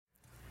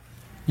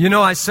You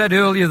know, I said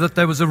earlier that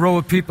there was a row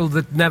of people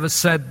that never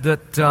said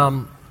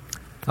that,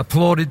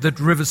 applauded that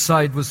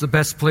Riverside was the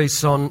best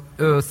place on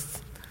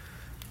earth.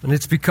 And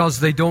it's because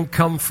they don't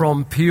come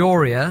from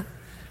Peoria.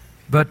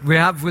 But we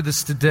have with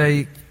us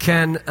today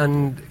Ken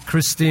and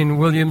Christine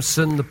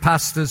Williamson, the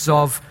pastors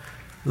of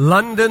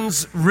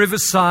London's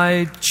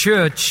Riverside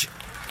Church.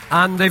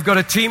 And they've got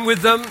a team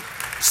with them.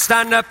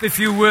 Stand up if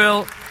you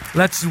will.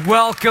 Let's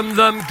welcome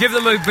them. Give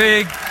them a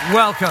big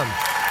welcome.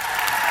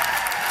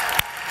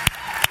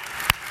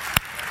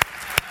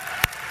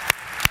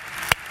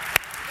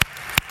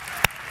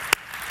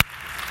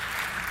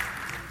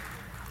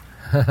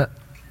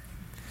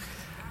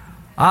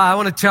 I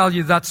want to tell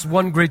you that's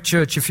one great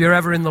church. If you're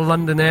ever in the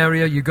London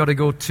area, you've got to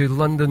go to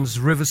London's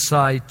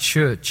Riverside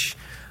Church.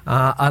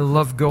 I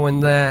love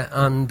going there,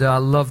 and I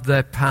loved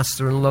their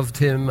pastor and loved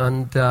him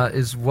and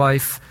his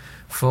wife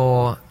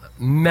for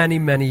many,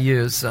 many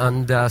years.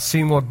 And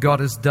seeing what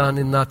God has done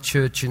in that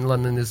church in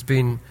London has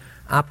been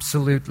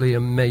absolutely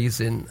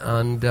amazing.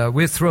 And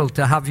we're thrilled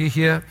to have you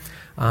here.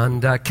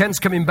 And Ken's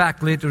coming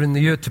back later in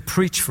the year to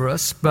preach for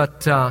us.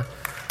 But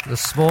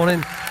this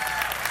morning...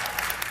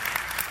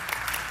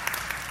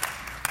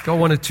 got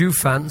one or two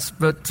fans,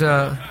 but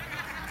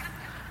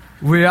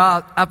we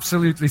are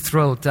absolutely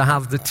thrilled to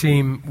have the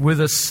team with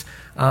us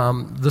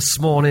this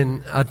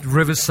morning at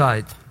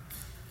Riverside.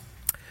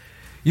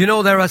 You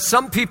know, there are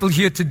some people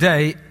here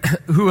today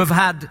who have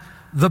had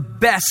the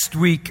best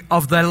week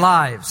of their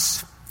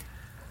lives.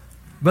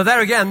 But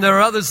there again, there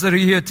are others that are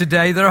here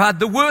today that have had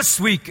the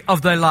worst week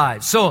of their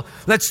lives. So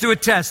let's do a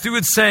test. Who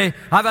would say,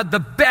 I've had the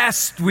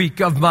best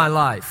week of my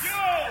life?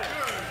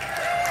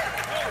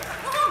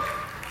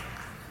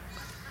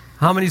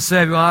 How many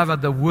say, well, I've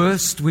had the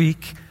worst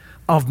week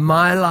of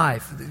my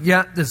life?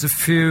 Yeah, there's a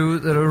few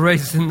that are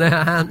raising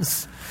their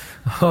hands.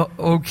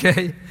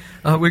 Okay.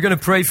 We're going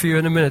to pray for you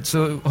in a minute,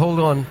 so hold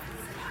on.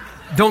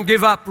 Don't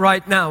give up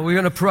right now. We're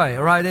going to pray,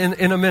 all right,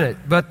 in a minute.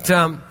 But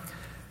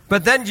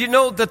then you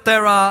know that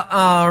there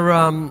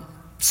are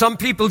some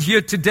people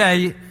here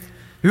today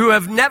who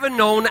have never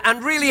known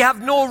and really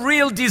have no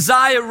real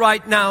desire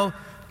right now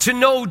to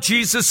know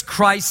Jesus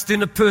Christ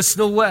in a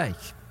personal way.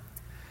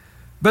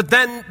 But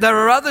then there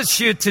are others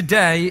here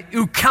today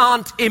who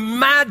can't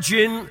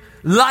imagine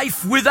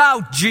life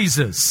without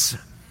Jesus.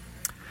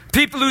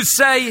 People who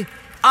say,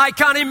 I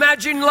can't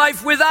imagine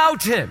life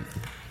without Him.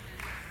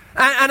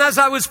 And as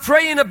I was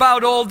praying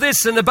about all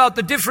this and about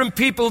the different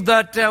people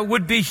that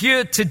would be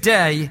here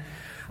today,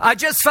 I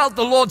just felt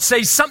the Lord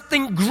say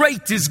something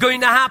great is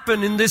going to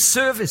happen in this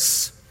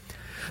service.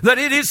 That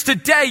it is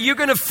today you're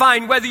going to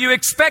find, whether you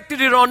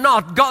expected it or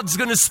not, God's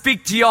going to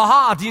speak to your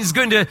heart. He's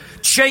going to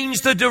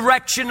change the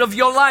direction of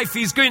your life.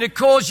 He's going to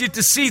cause you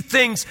to see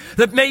things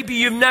that maybe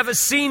you've never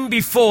seen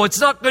before. It's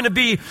not going to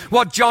be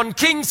what John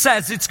King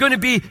says. It's going to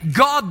be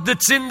God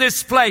that's in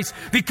this place,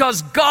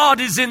 because God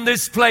is in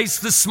this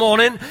place this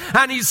morning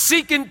and He's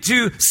seeking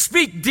to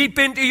speak deep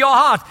into your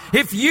heart.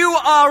 If you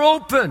are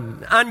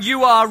open and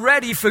you are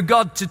ready for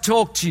God to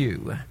talk to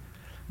you,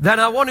 then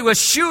I want to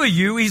assure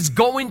you He's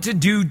going to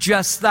do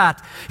just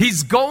that.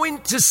 He's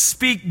going to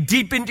speak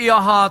deep into your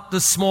heart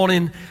this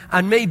morning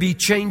and maybe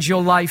change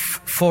your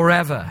life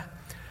forever.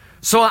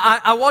 So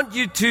I want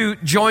you to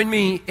join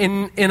me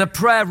in a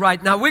prayer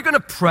right now. We're going to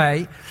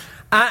pray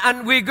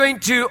and we're going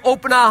to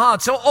open our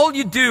hearts. So all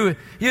you do,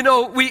 you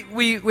know,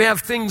 we have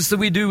things that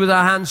we do with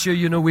our hands here.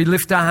 You know, we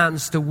lift our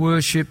hands to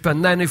worship,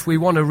 and then if we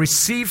want to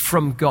receive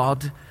from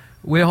God,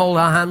 we hold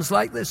our hands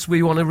like this.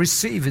 We want to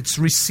receive. It's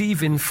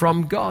receiving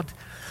from God.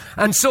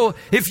 And so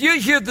if you're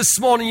here this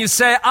morning, you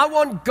say, I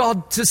want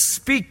God to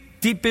speak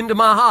deep into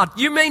my heart.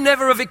 You may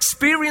never have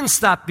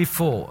experienced that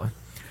before.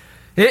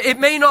 It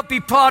may not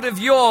be part of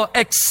your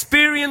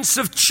experience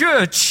of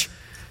church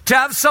to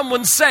have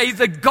someone say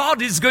that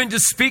God is going to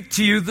speak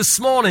to you this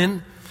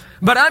morning.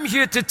 But I'm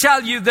here to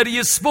tell you that He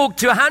has spoke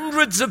to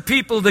hundreds of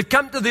people that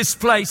come to this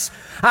place.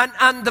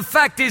 And the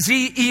fact is,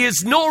 He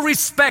is no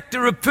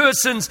respecter of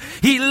persons.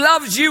 He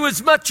loves you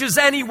as much as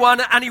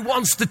anyone, and He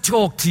wants to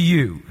talk to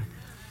you.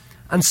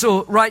 And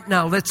so right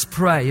now, let's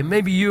pray. And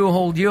maybe you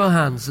hold your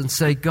hands and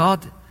say,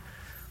 God,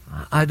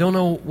 I don't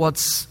know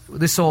what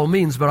this all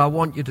means, but I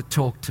want you to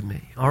talk to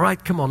me. All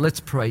right, come on, let's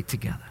pray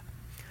together.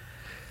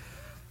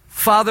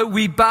 Father,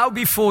 we bow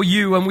before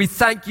you and we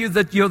thank you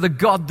that you're the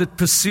God that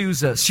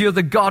pursues us. You're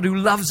the God who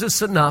loves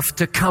us enough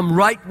to come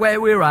right where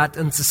we're at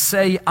and to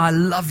say, I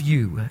love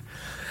you.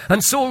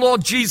 And so,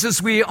 Lord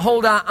Jesus, we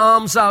hold our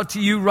arms out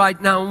to you right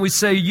now and we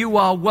say, you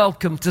are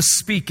welcome to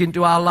speak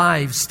into our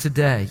lives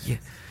today.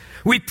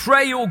 We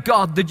pray, oh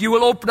God, that you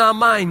will open our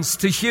minds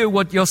to hear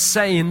what you're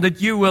saying,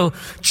 that you will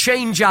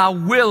change our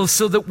will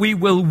so that we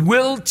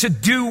will to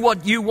do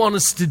what you want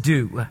us to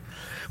do.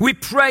 We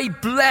pray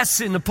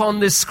blessing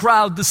upon this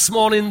crowd this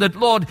morning, that,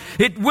 Lord,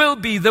 it will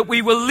be that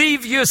we will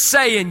leave you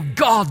saying,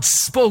 God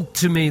spoke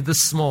to me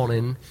this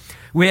morning.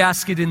 We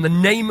ask it in the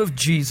name of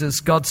Jesus.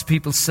 God's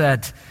people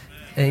said,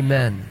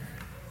 Amen.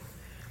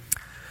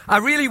 I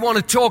really want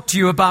to talk to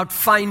you about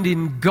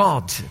finding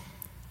God.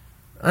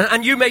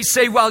 And you may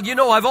say, well, you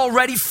know, I've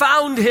already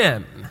found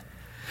Him.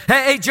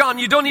 Hey, John,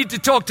 you don't need to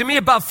talk to me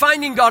about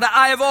finding God.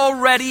 I have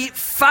already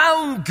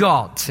found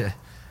God.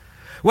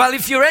 Well,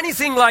 if you're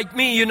anything like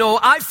me, you know,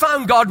 I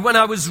found God when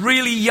I was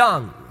really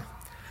young.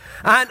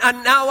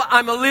 And now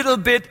I'm a little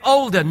bit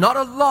older. Not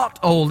a lot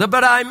older,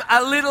 but I'm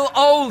a little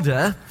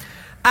older.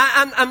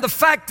 And the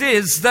fact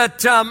is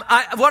that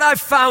what I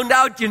found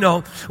out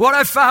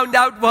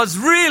was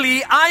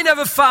really, I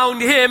never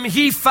found him,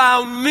 he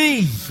found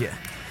me.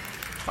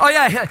 Oh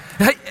yeah,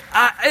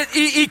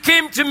 he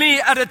came to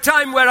me at a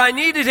time where I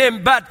needed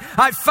him, but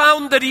I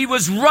found that he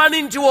was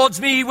running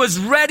towards me, he was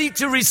ready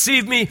to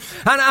receive me,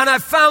 and I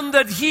found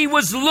that he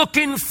was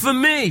looking for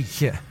me.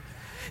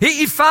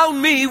 He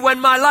found me when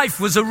my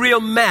life was a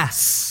real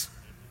mess.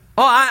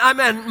 Oh, I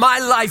mean, my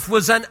life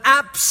was an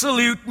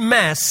absolute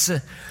mess.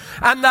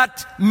 And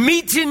that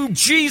meeting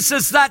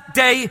Jesus that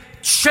day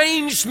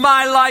changed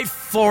my life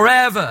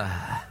forever.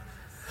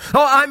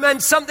 Oh, I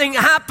mean, something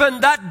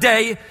happened that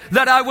day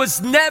that I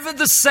was never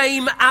the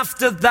same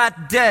after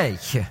that day.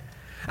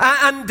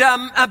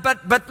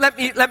 But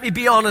let me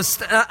be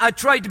honest. I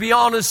tried to be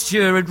honest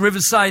here at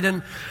Riverside,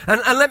 and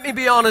let me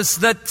be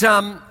honest that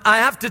I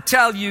have to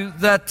tell you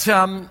that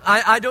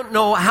I don't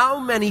know how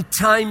many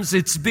times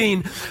it's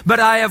been, but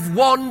I have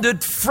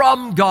wandered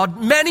from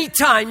God many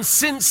times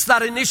since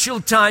that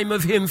initial time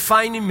of him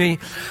finding me.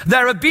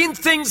 There have been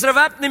things that have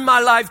happened in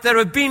my life. There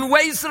have been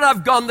ways that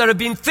I've gone. There have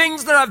been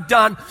things that I've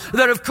done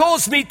that have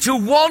caused me to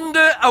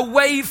wander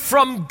away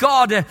from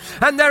God.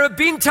 And there have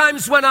been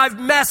times when I've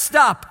messed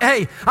up.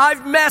 Hey,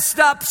 I've messed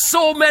up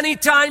so many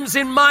times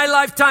in my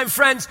lifetime,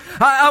 friends.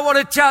 I want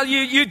to tell you,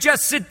 you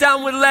just sit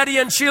down with Letty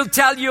and she'll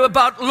tell you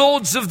about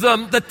loads of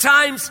them. The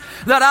times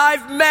that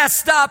I've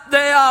messed up,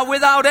 they are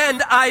without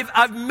end.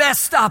 I've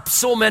messed up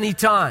so many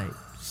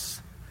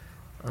times.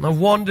 And I've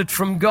wandered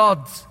from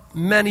God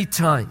many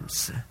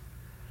times.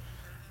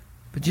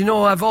 But you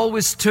know, I've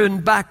always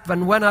turned back,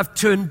 and when I've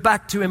turned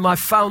back to him, I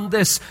found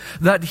this,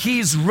 that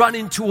he's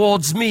running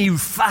towards me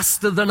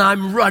faster than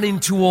I'm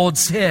running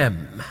towards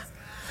him.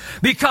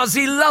 Because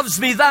he loves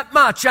me that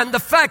much. And the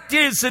fact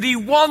is that he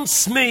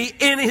wants me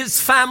in his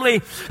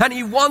family, and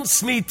he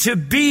wants me to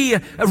be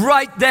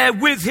right there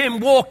with him,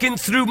 walking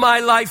through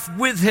my life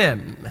with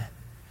him.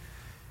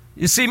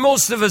 You see,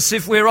 most of us,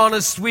 if we're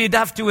honest, we'd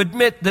have to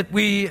admit that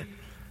we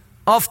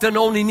often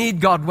only need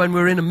God when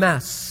we're in a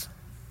mess.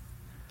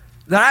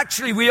 That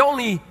actually we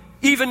only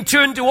even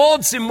turn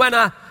towards him when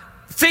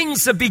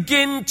things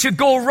begin to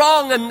go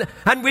wrong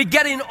and we're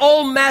getting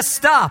all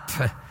messed up.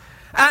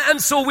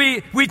 And so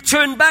we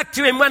turn back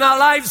to him when our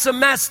lives are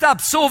messed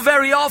up so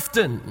very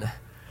often.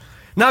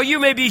 Now you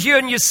may be here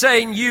and you're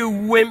saying, you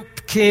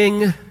wimp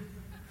king.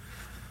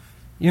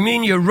 You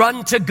mean you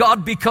run to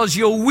God because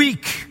you're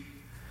weak?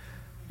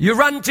 You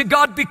run to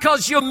God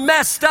because you're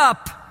messed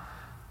up?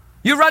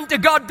 You run to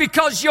God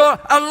because you're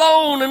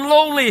alone and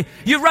lonely.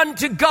 You run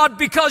to God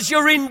because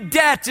you're in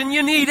debt and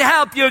you need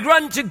help. You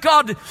run to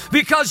God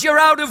because you're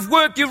out of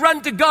work. You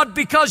run to God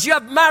because you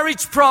have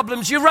marriage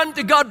problems. You run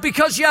to God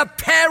because you have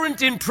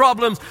parenting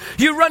problems.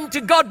 You run to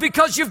God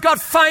because you've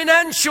got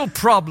financial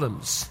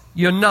problems.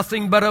 You're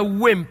nothing but a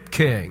wimp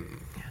king.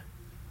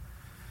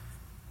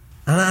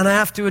 And I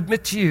have to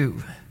admit to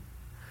you,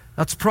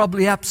 that's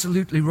probably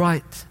absolutely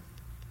right.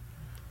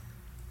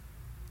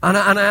 And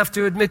I have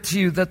to admit to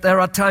you that there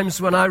are times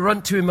when I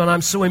run to him and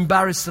I'm so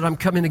embarrassed that I'm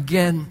coming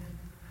again.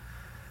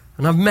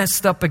 And I've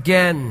messed up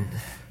again.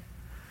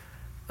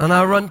 And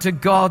I run to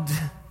God.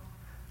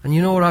 And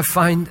you know what I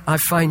find? I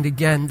find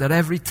again that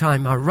every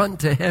time I run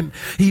to him,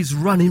 he's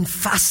running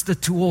faster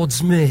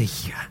towards me.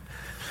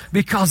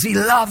 Because he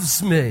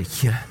loves me.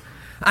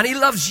 And he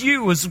loves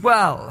you as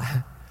well.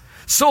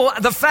 So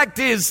the fact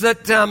is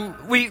that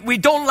we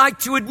don't like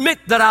to admit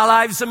that our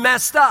lives are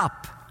messed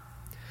up.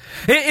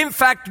 In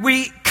fact,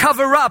 we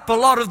cover up a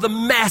lot of the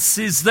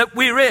messes that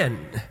we're in.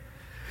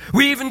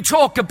 We even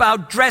talk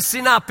about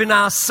dressing up in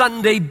our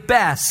Sunday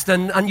best,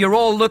 and you're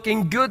all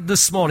looking good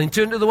this morning.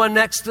 Turn to the one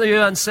next to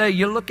you and say,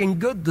 you're looking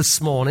good this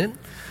morning.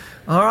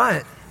 All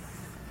right.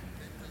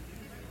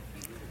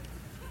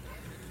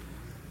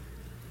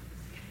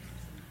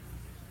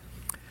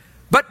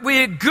 But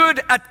we're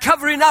good at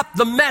covering up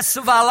the mess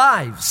of our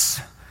lives.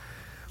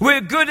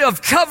 We're good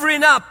at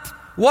covering up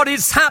what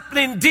is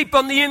happening deep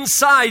on the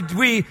inside.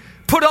 We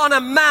put on a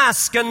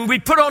mask and we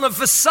put on a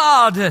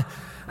facade.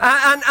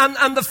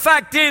 And the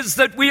fact is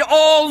that we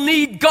all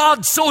need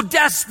God so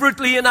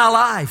desperately in our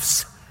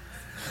lives.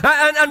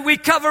 And we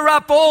cover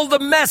up all the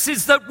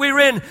messes that we're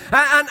in.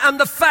 And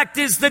the fact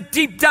is that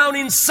deep down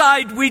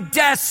inside we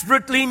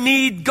desperately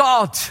need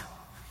God.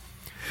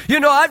 You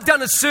know, I've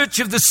done a search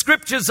of the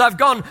scriptures. I've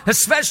gone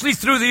especially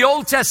through the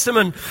Old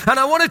Testament. And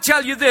I want to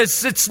tell you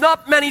this. It's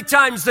not many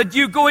times that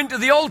you go into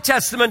the Old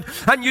Testament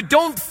and you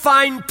don't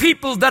find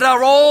people that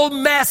are all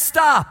messed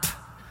up.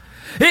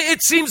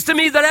 It seems to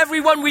me that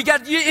everyone we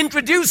get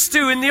introduced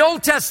to in the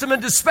Old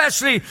Testament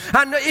especially,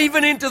 and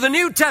even into the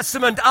New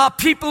Testament, are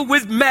people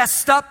with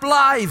messed up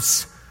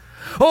lives.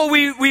 Oh,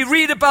 we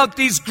read about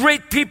these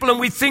great people and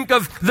we think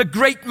of the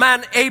great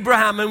man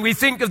Abraham, and we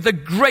think of the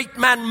great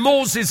man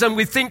Moses, and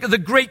we think of the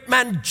great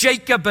man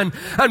Jacob, and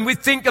we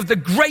think of the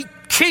great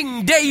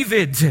King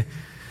David.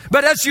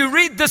 But as you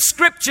read the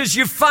scriptures,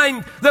 you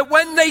find that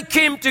when they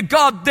came to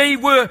God, they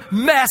were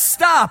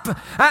messed up.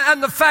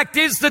 And the fact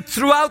is that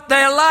throughout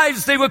their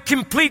lives, they were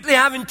completely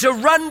having to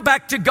run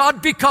back to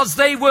God because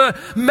they were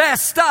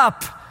messed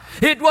up.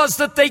 It was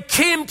that they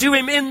came to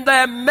Him in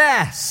their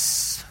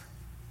mess.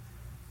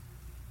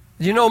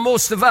 You know,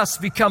 most of us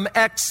become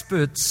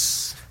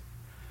experts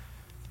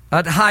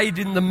at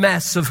hiding the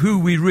mess of who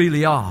we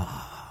really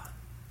are.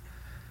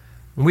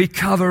 We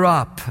cover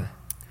up.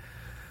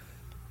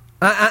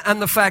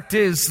 And the fact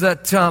is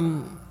that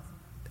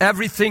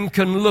everything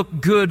can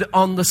look good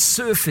on the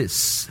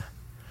surface.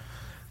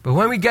 But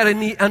when we get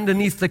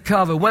underneath the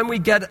cover, when we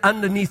get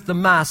underneath the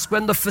mask,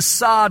 when the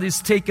facade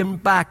is taken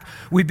back,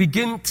 we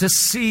begin to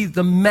see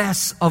the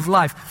mess of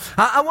life.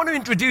 I want to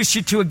introduce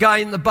you to a guy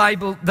in the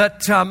Bible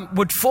that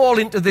would fall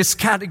into this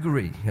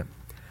category.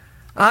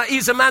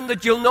 He's a man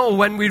that you'll know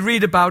when we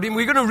read about him.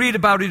 We're going to read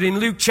about it in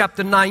Luke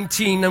chapter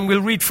 19, and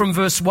we'll read from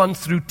verse 1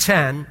 through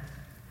 10.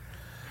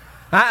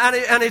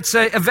 And it's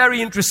a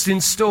very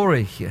interesting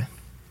story here.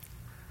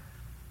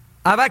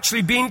 I've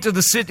actually been to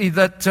the city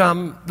that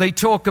they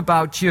talk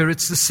about here.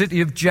 It's the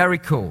city of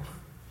Jericho.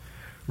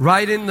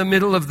 Right in the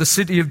middle of the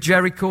city of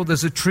Jericho,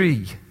 there's a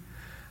tree.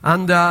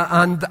 And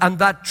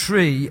that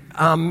tree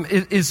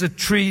is a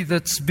tree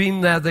that's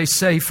been there, they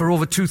say, for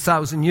over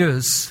 2,000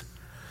 years.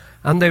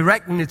 And they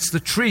reckon it's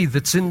the tree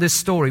that's in this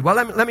story. Well,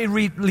 let me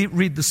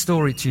read the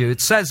story to you.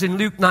 It says in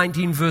Luke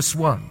 19, verse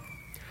 1.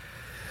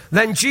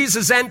 Then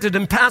Jesus entered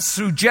and passed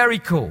through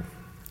Jericho.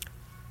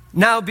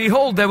 Now,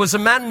 behold, there was a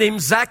man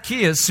named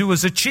Zacchaeus who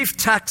was a chief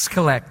tax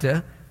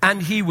collector,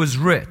 and he was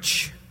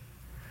rich.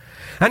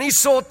 And he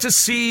sought to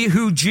see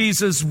who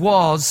Jesus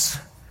was,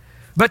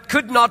 but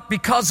could not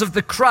because of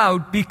the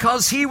crowd,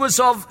 because he was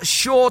of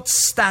short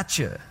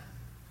stature.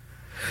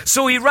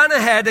 So he ran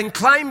ahead and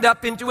climbed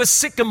up into a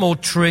sycamore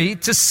tree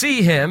to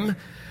see him,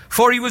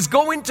 for he was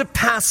going to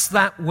pass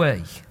that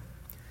way.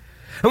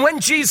 And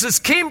when Jesus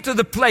came to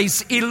the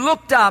place, he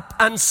looked up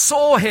and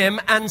saw him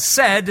and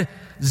said,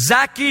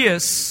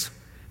 Zacchaeus,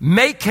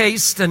 make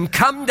haste and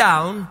come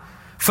down,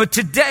 for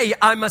today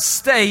I must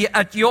stay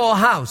at your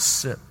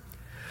house.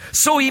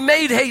 So he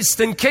made haste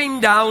and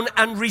came down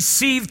and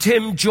received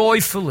him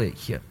joyfully.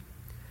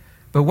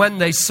 But when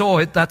they saw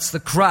it, that's the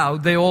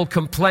crowd, they all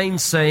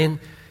complained, saying,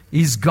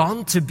 he's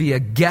gone to be a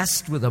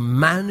guest with a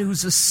man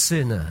who's a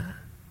sinner.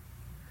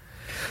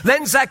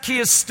 Then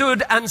Zacchaeus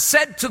stood and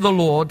said to the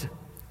Lord,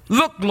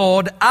 look,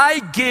 Lord,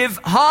 I give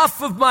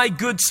half of my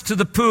goods to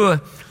the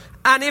poor,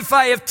 and if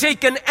I have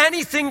taken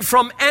anything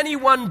from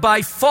anyone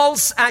by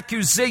false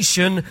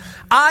accusation,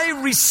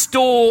 I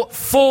restore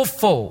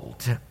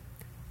fourfold.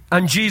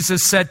 And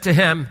Jesus said to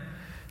him,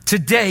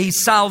 today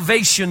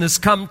salvation has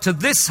come to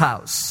this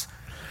house,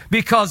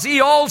 because he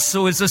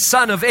also is a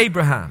son of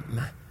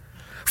Abraham.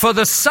 For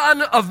the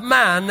Son of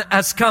Man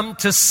has come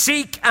to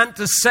seek and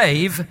to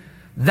save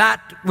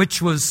that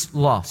which was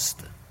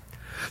lost.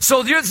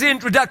 So here's the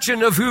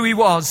introduction of who he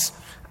was.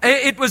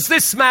 It was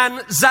this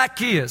man,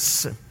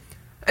 Zacchaeus.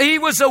 He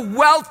was a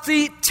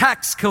wealthy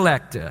tax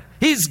collector.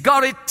 He's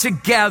got it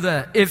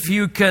together, if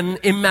you can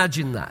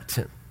imagine that.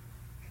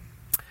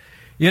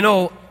 You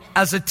know,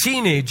 as a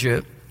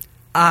teenager,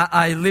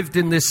 I lived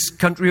in this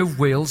country of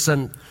Wales,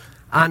 and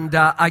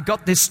I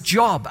got this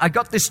job. I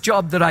got this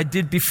job that I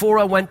did before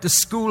I went to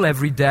school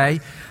every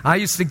day. I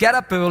used to get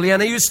up early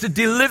and I used to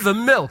deliver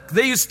milk.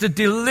 They used to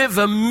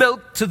deliver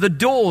milk to the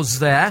doors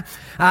there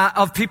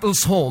of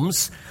people's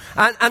homes.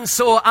 And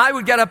so I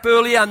would get up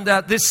early, and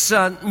this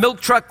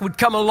milk truck would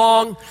come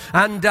along.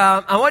 And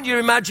I want you to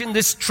imagine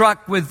this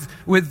truck with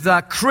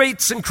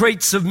crates and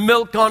crates of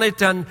milk on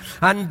it. And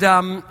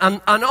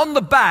on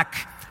the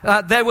back,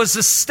 there was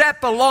a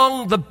step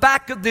along the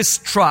back of this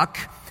truck.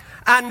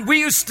 And we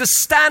used to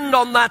stand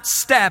on that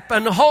step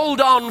and hold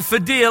on for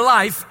dear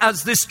life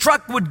as this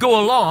truck would go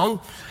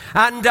along.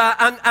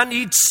 And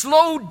he'd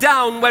slow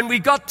down when we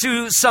got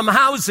to some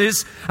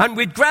houses, and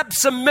we'd grab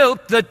some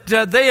milk that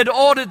they had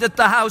ordered at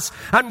the house,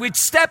 and we'd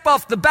step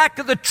off the back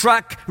of the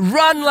truck,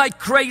 run like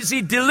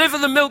crazy, deliver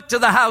the milk to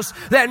the house,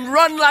 then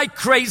run like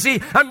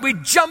crazy, and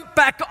we'd jump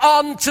back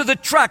onto the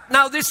truck.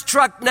 Now, this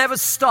truck never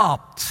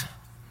stopped.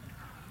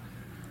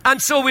 And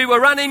so we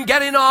were running,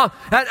 getting off,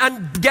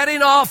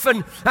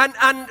 and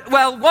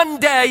well, one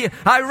day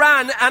I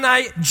ran and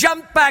I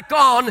jumped back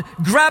on,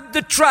 grabbed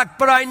the truck,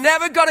 but I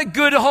never got a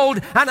good hold,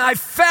 and I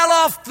fell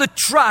off the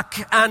truck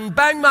and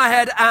banged my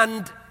head,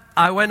 and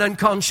I went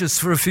unconscious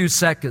for a few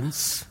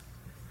seconds.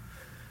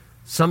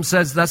 Some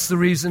says that's the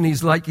reason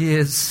he's like he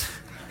is.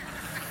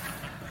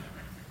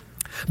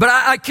 But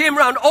I came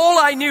around. All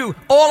I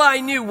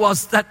knew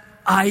was that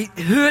I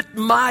hurt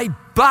my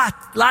butt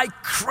like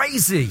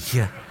crazy.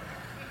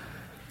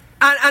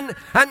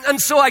 And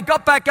so I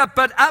got back up,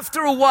 but after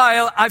a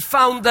while, I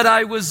found that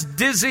I was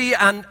dizzy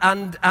and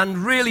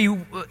really,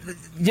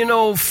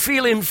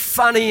 feeling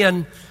funny.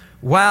 And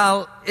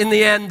Well, in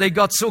the end, they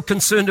got so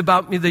concerned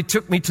about me, they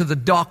took me to the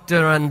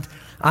doctor, and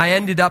I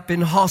ended up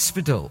in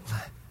hospital.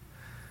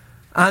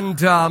 And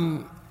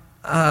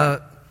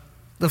the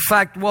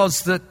fact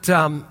was that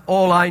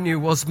all I knew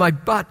was my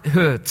butt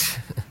hurt.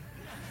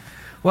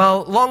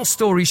 Well, long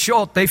story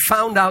short, they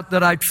found out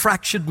that I'd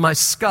fractured my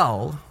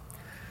skull.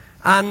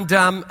 And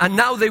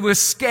now they were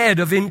scared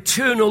of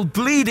internal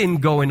bleeding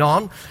going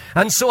on.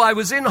 And so I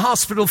was in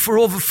hospital for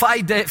over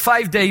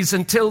 5 days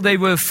until they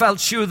felt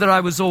sure that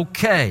I was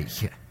okay.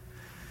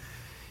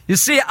 You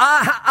see,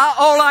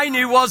 all I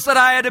knew was that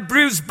I had a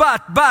bruised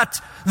butt, but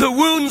the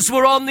wounds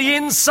were on the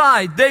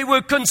inside. They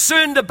were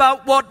concerned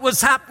about what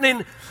was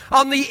happening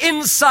on the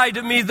inside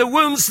of me, the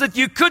wounds that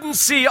you couldn't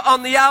see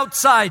on the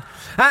outside.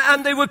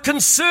 And they were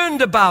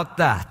concerned about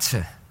that.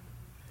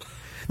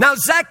 Now,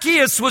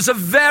 Zacchaeus was a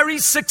very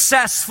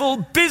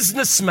successful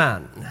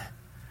businessman.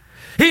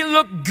 He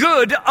looked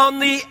good on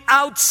the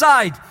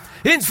outside.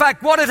 In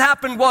fact, what had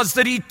happened was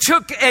that he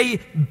took a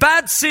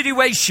bad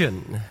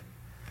situation.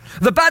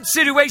 The bad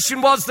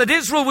situation was that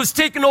Israel was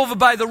taken over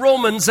by the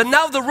Romans, and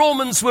now the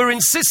Romans were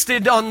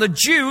insisted on the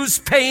Jews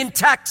paying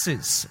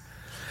taxes.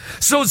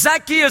 So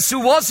Zacchaeus, who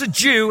was a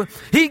Jew,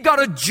 he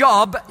got a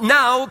job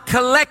now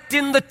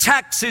collecting the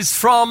taxes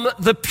from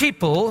the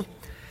people.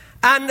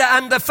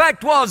 And the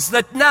fact was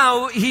that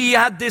now he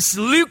had this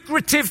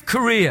lucrative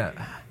career.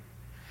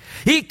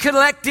 He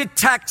collected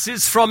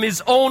taxes from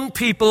his own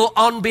people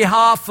on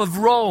behalf of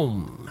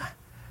Rome.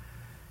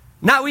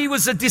 Now he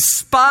was a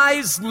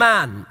despised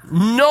man.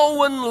 No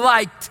one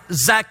liked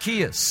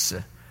Zacchaeus.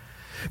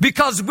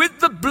 Because with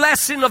the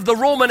blessing of the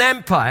Roman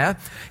Empire,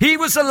 he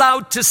was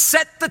allowed to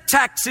set the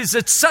taxes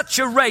at such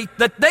a rate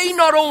that they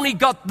not only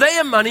got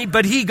their money,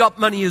 but he got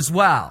money as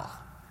well.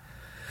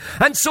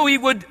 And so he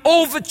would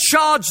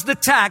overcharge the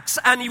tax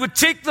and he would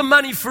take the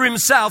money for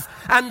himself,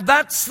 and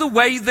that's the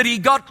way that he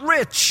got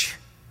rich.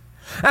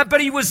 But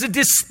he was a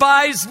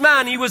despised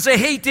man. He was a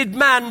hated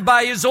man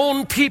by his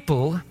own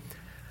people,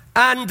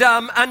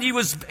 and he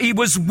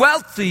was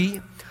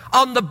wealthy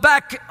on the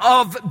back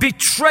of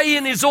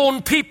betraying his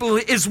own people,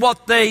 is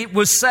what they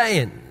were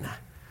saying.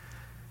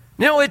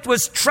 You know, it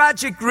was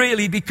tragic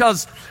really,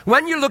 because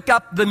when you look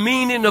up the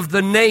meaning of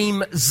the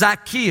name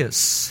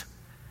Zacchaeus,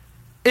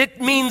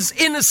 it means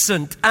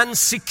innocent and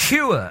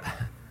secure.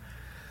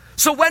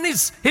 So when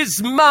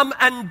his mum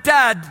and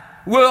dad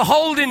were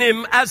holding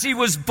him as he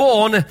was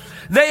born,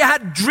 they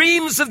had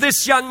dreams of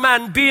this young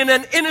man being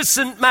an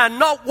innocent man,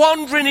 not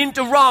wandering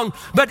into wrong,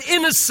 but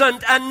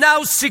innocent and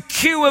now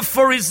secure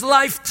for his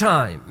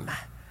lifetime.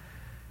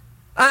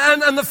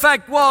 And the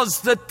fact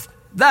was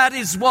that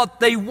is what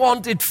they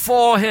wanted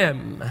for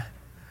him.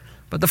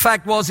 But the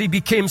fact was he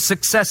became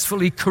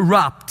successfully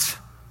corrupt.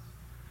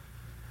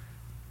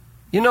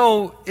 You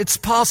know, it's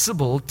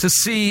possible to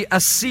see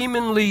a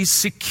seemingly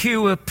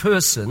secure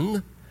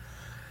person,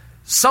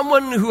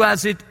 someone who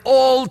has it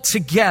all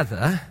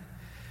together,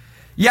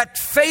 yet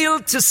fail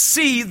to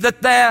see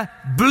that they're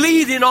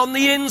bleeding on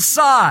the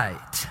inside.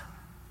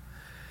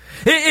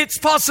 It's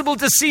possible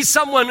to see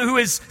someone who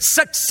is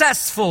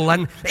successful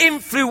and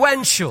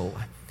influential,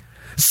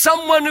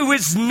 someone who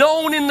is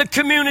known in the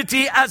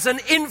community as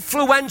an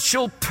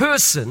influential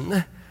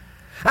person,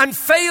 and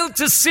fail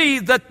to see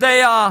that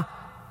they are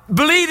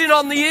bleeding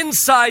on the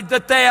inside,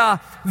 that they are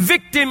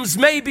victims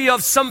maybe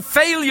of some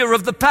failure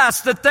of the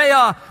past, that they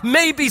are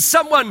maybe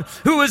someone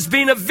who has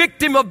been a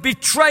victim of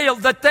betrayal,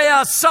 that they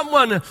are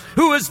someone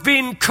who has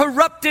been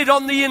corrupted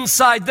on the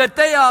inside, that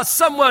they are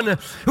someone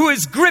who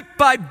is gripped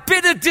by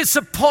bitter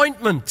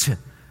disappointment.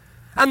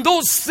 And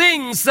those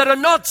things that are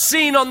not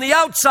seen on the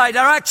outside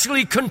are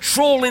actually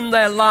controlling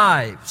their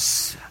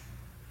lives.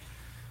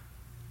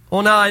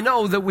 Oh, now I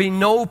know that we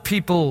know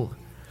people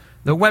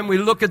that when we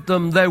look at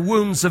them, their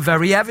wounds are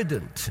very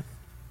evident.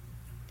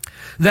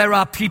 There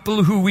are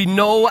people who we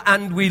know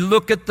and we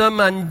look at them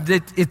and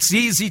it's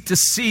easy to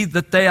see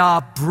that they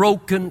are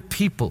broken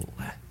people.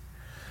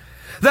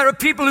 There are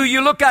people who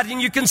you look at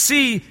and you can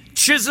see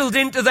chiseled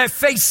into their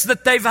face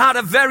that they've had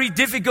a very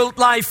difficult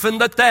life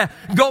and that they're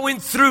going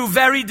through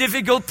very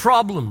difficult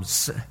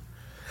problems.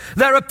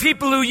 There are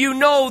people who you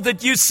know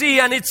that you see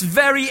and it's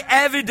very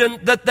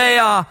evident that they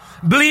are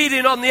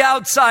bleeding on the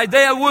outside.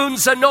 Their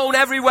wounds are known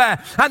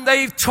everywhere, and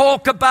they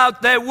talk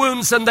about their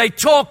wounds and they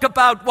talk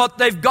about what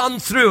they've gone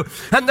through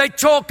and they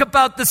talk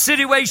about the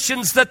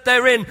situations that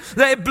they're in.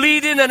 They're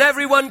bleeding and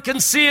everyone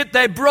can see it.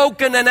 They're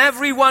broken and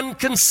everyone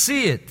can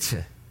see it.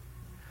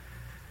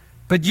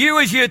 But you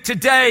are here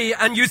today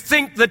and you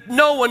think that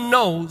no one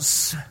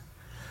knows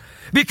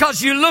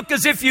because you look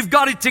as if you've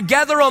got it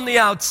together on the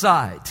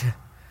outside.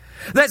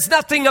 There's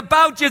nothing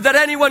about you that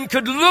anyone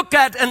could look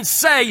at and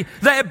say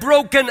they're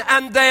broken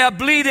and they are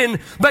bleeding.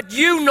 But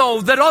you know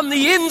that on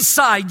the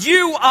inside,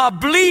 you are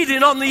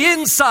bleeding on the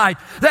inside.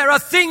 There are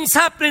things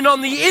happening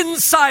on the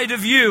inside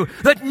of you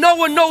that no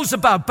one knows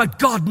about, but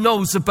God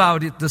knows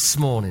about it this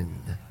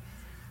morning.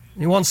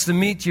 He wants to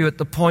meet you at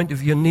the point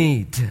of your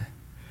need.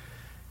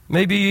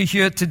 Maybe you're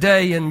here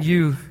today and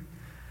you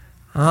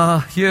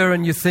are here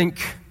and you think,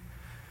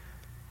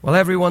 Well,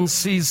 everyone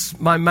sees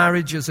my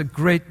marriage as a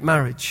great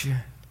marriage.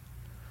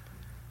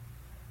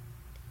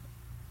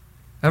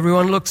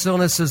 Everyone looks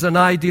on us as an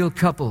ideal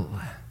couple.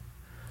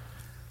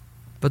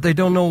 But they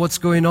don't know what's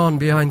going on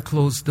behind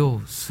closed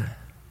doors.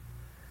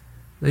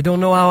 They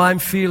don't know how I'm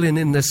feeling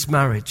in this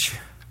marriage.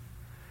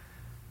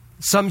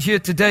 Some here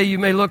today, you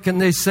may look and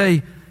they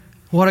say,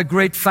 what a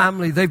great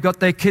family. They've got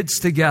their kids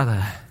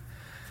together.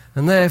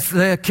 And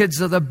their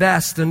kids are the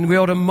best, and we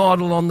ought to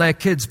model on their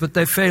kids, but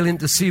they're failing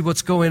to see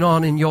what's going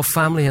on in your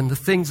family and the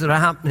things that are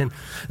happening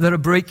that are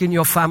breaking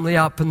your family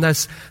up. And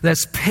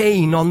there's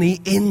pain on the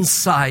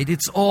inside.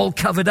 It's all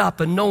covered up,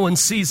 and no one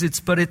sees it,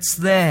 but it's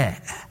there.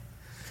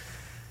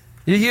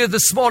 You're here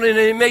this morning, and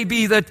it may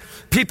be that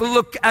people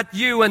look at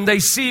you and they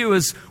see you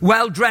as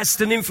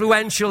well-dressed and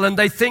influential, and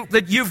they think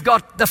that you've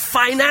got the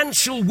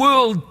financial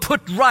world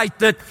put right,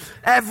 that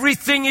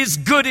everything is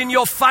good in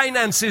your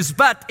finances.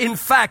 But in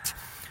fact,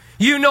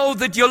 you know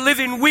that you're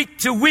living week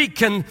to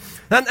week, and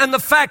the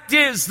fact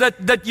is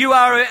that you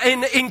are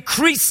in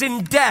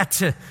increasing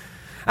debt.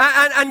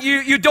 And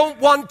you don't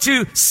want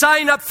to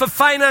sign up for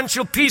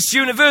Financial Peace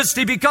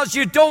University because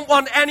you don't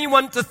want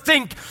anyone to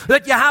think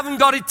that you haven't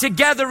got it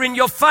together in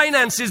your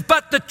finances.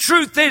 But the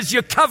truth is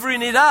you're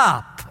covering it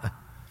up.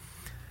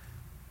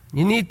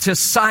 You need to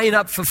sign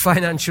up for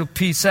Financial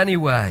Peace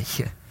anyway.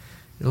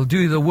 It'll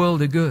do the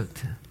world a good.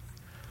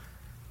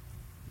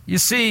 You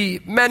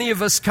see, many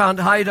of us can't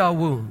hide our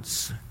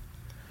wounds.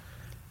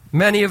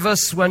 Many of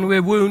us, when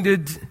we're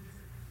wounded,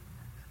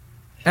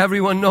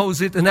 everyone knows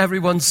it and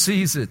everyone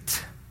sees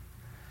it.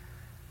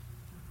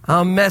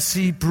 Our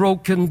messy,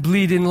 broken,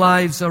 bleeding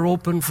lives are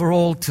open for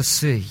all to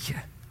see.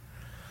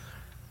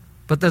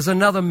 But there's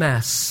another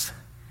mess.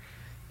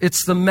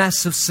 It's the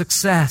mess of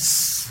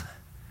success.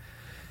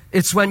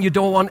 It's when you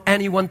don't want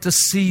anyone to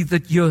see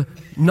that you're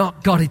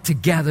not got it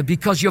together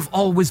because you've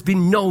always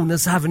been known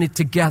as having it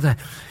together.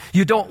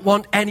 You don't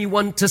want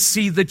anyone to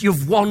see that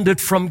you've wandered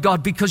from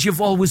God because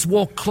you've always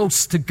walked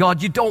close to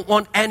God. You don't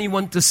want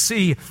anyone to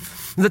see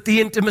that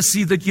the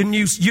intimacy that you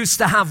used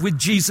to have with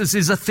Jesus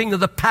is a thing of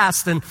the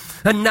past and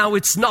now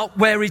it's not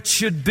where it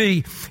should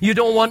be. You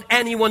don't want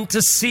anyone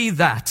to see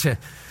that.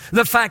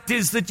 The fact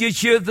is that you're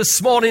here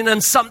this morning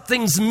and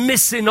something's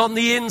missing on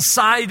the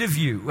inside of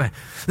you.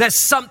 There's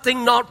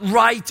something not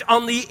right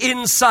on the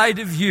inside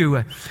of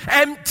you.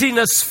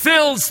 Emptiness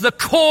fills the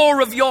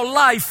core of your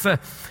life.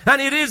 And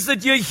it is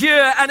that you're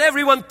here and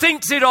everyone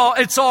thinks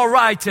it's all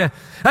right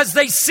as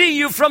they see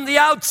you from the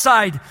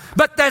outside.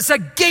 But there's a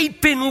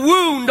gaping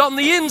wound on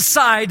the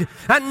inside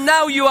and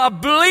now you are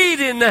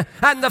bleeding.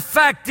 And the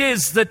fact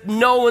is that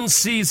no one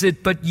sees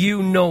it, but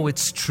you know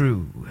it's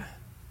true.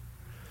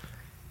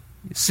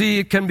 You see,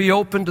 it can be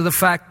open to the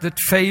fact that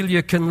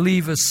failure can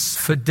leave us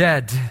for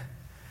dead.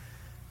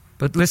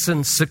 But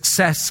listen,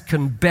 success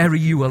can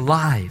bury you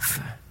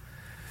alive.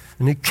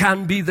 And it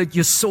can be that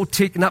you're so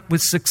taken up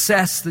with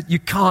success that you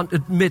can't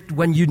admit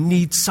when you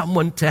need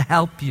someone to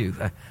help you.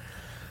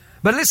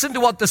 But listen to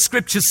what the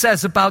scripture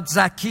says about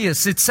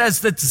Zacchaeus. It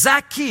says that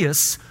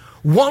Zacchaeus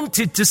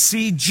wanted to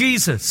see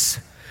Jesus.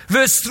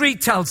 Verse 3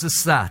 tells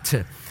us that.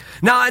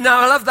 Now I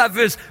love that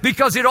verse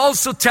because it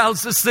also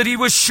tells us that he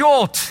was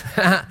short.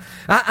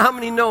 How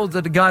many know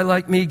that a guy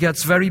like me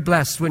gets very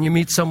blessed when you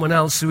meet someone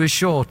else who is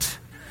short?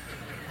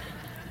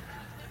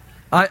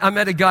 I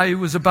met a guy who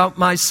was about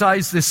my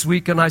size this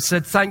week, and I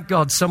said, thank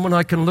God, someone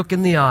I can look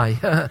in the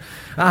eye.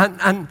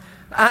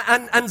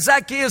 and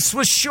Zacchaeus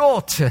was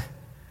short, and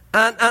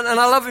I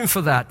love him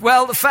for that.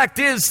 Well, the fact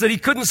is that he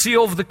couldn't see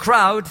over the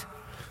crowd,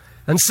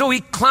 and so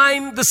he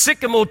climbed the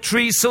sycamore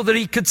tree so that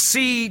he could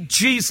see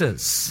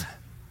Jesus.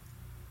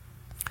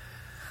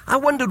 I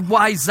wondered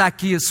why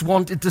Zacchaeus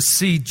wanted to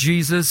see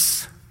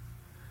Jesus.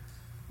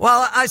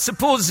 Well, I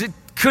suppose it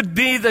could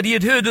be that he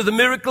had heard of the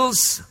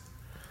miracles.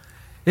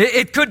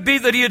 It could be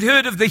that he had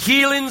heard of the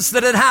healings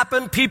that had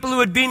happened, people who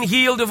had been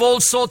healed of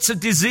all sorts of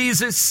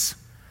diseases.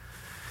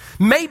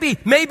 Maybe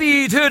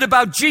he'd heard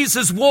about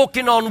Jesus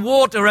walking on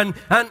water and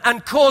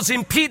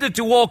causing Peter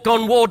to walk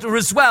on water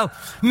as well.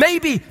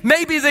 Maybe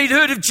they'd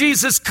heard of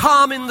Jesus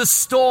calming the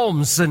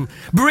storms and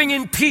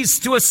bringing peace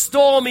to a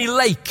stormy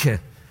lake.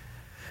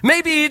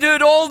 Maybe he'd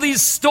heard all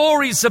these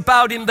stories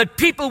about him that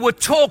people were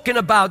talking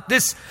about,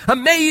 this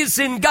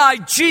amazing guy,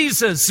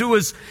 Jesus, who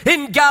was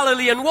in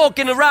Galilee and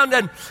walking around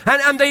and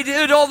they'd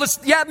heard all this.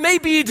 Yeah,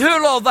 maybe he'd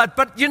heard all that.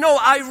 But you know,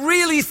 I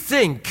really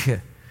think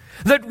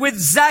that with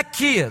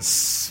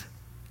Zacchaeus,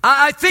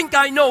 I think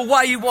I know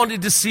why he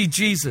wanted to see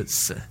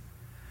Jesus.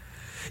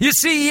 You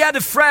see, he had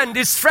a friend.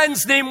 His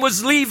friend's name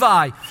was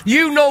Levi.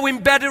 You know him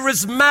better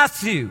as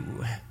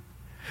Matthew,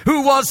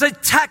 who was a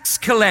tax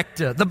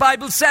collector. The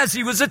Bible says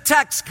he was a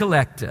tax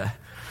collector.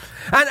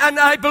 And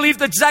I believe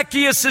that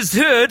Zacchaeus has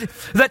heard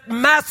that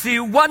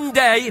Matthew, one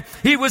day,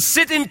 he was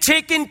sitting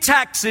taking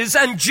taxes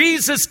and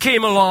Jesus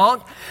came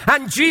along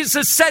and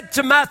Jesus said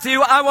to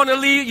Matthew, I want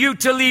you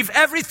to leave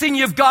everything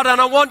you've got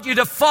and I want you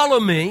to follow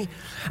me.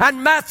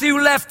 And Matthew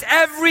left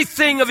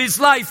everything of his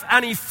life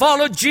and he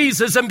followed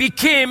Jesus and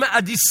became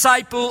a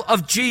disciple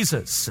of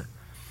Jesus.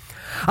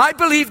 I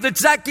believe that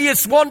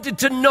Zacchaeus wanted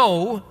to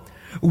know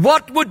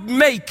What would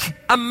make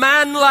a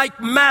man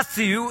like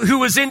Matthew, who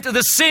was into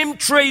the same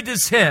trade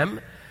as him,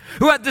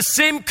 who had the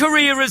same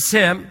career as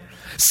him,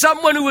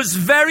 someone who was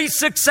very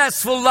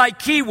successful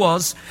like he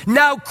was,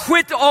 now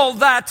quit all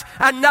that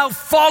and now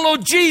follow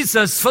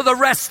Jesus for the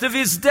rest of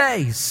his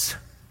days?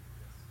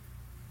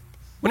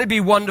 Wouldn't it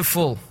be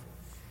wonderful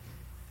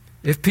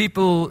if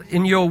people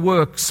in your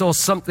work saw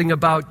something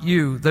about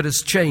you that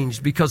has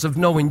changed because of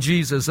knowing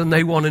Jesus, and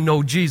they want to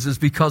know Jesus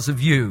because of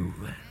you?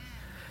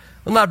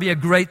 Wouldn't that be a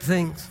great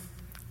thing?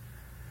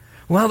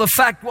 Well, the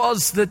fact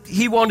was that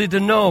he wanted to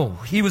know.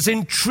 He was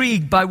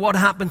intrigued by what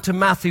happened to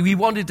Matthew. He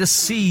wanted to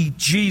see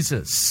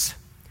Jesus.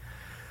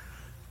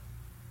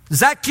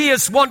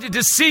 Zacchaeus wanted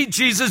to see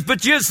Jesus,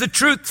 but here's the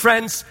truth,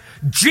 friends.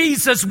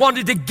 Jesus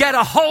wanted to get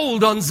a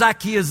hold on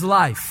Zacchaeus'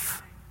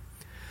 life.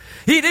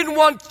 He didn't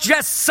want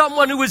just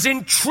someone who was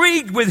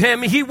intrigued with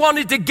him. He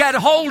wanted to get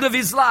hold of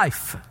his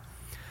life.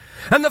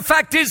 And the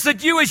fact is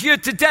that you are here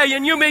today,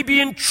 and you may be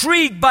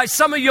intrigued by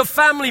some of your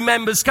family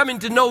members coming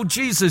to know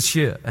Jesus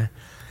here.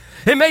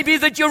 It may be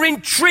that you're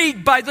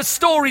intrigued by the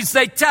stories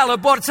they tell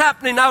of what's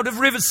happening out of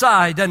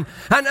Riverside and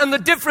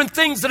the different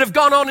things that have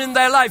gone on in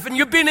their life. And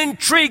you've been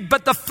intrigued,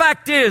 but the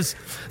fact is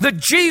that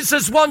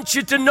Jesus wants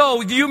you to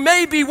know. You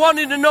may be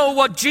wanting to know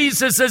what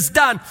Jesus has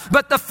done,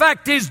 but the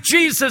fact is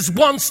Jesus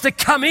wants to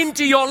come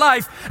into your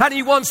life, and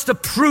he wants to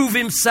prove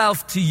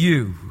himself to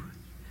you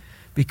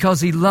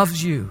because he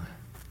loves you.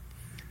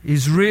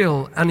 He's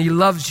real and he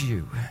loves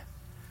you.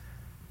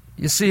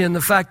 You see, and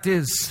the fact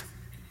is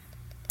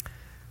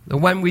that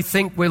when we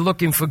think we're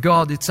looking for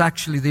God, it's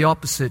actually the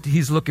opposite.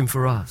 He's looking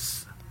for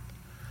us.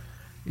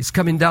 He's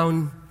coming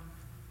down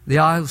the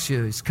aisles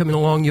here. He's coming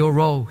along your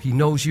row. He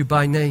knows you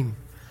by name.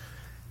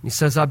 He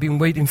says, I've been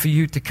waiting for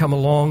you to come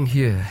along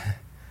here.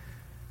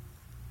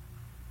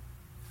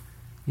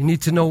 You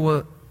need to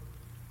know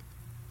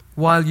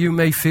while you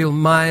may feel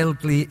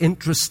mildly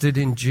interested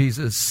in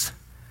Jesus,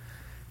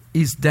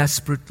 he's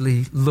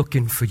desperately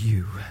looking for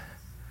you.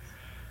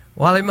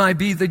 While it might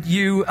be that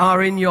you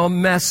are in your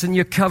mess and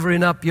you're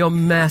covering up your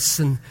mess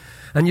and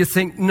you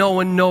think no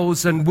one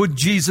knows, and would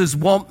Jesus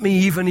want me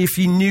even if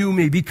he knew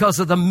me because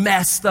of the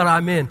mess that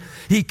I'm in?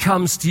 He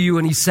comes to you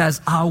and he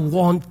says, I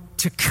want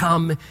to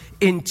come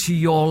into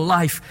your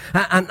life.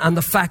 And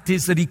the fact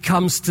is that he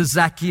comes to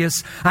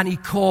Zacchaeus and he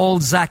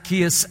calls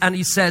Zacchaeus and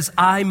he says,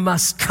 I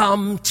must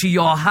come to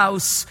your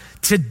house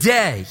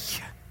today.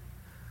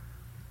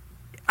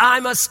 I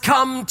must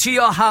come to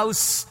your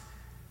house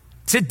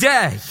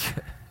today.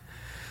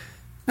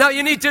 Now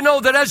you need to know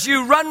that as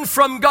you run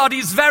from God,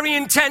 he's very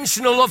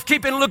intentional of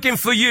keeping looking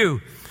for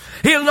you.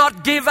 He'll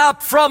not give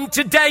up from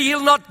today.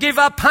 He'll not give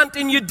up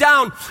hunting you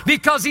down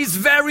because he's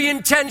very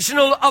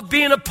intentional of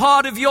being a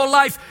part of your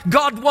life.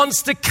 God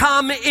wants to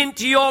come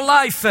into your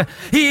life.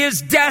 He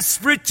is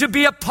desperate to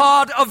be a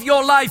part of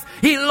your life.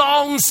 He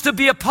longs to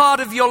be a part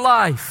of your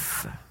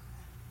life.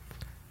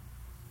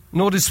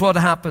 Notice what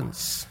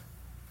happens.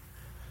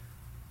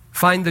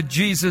 Find that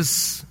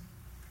Jesus,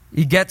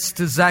 he gets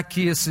to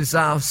Zacchaeus'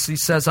 house. He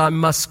says, I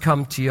must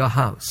come to your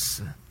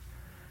house.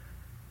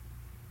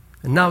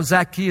 And now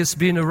Zacchaeus,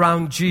 being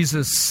around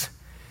Jesus,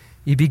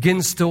 he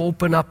begins to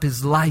open up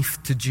his life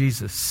to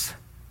Jesus.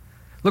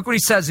 Look what he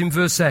says in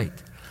verse 8.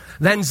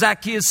 Then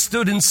Zacchaeus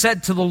stood and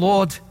said to the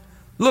Lord,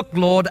 Look,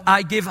 Lord,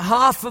 I give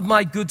half of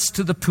my goods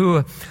to the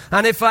poor,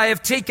 and if I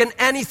have taken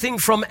anything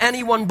from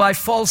anyone by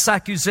false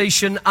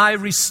accusation, I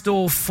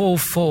restore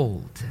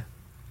fourfold.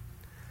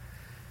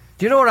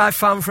 Do you know what I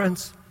found,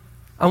 friends?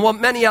 And what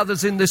many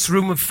others in this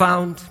room have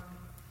found?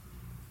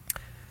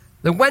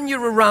 That when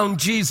you're around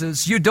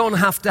Jesus, you don't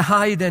have to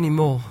hide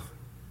anymore.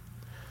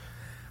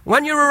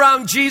 When you're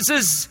around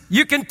Jesus,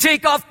 you can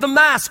take off the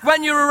mask.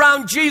 When you're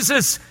around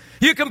Jesus,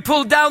 you can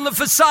pull down the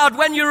facade.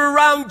 When you're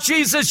around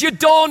Jesus, you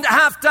don't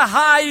have to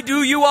hide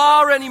who you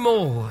are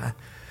anymore.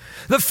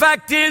 The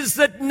fact is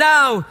that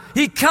now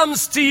he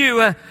comes to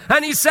you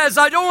and he says,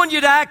 I don't want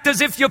you to act as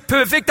if you're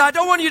perfect. I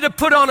don't want you to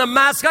put on a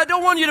mask. I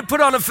don't want you to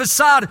put on a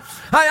facade.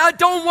 I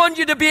don't want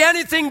you to be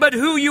anything but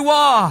who you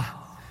are.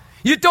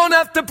 You don't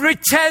have to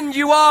pretend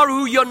you are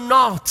who you're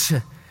not.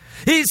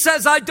 He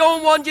says, I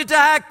don't want you to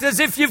act as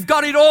if you've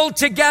got it all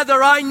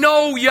together. I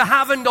know you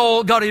haven't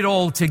all got it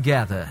all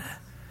together.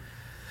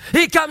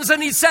 He comes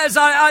and he says,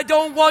 I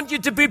don't want you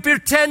to be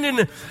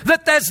pretending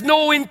that there's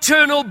no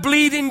internal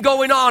bleeding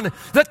going on,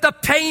 that the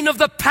pain of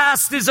the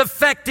past is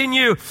affecting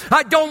you.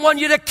 I don't want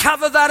you to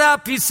cover that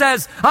up. He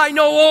says, I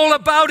know all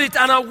about it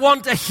and I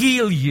want to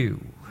heal you.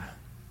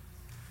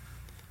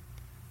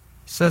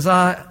 He says,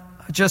 I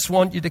just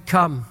want you to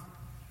come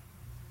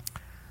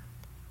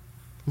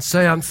and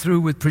say, I'm through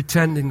with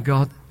pretending,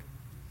 God.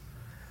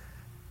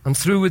 I'm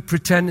through with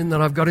pretending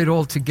that I've got it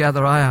all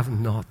together. I have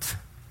not.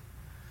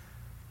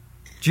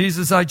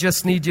 Jesus, I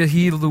just need you to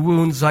heal the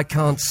wounds I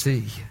can't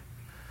see.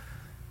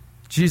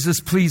 Jesus,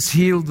 please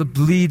heal the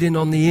bleeding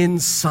on the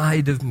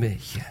inside of me.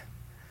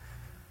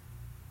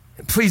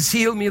 Please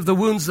heal me of the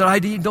wounds that I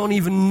don't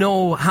even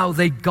know how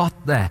they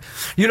got there.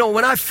 You know,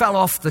 when I fell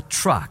off the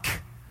truck,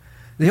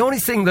 the only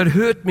thing that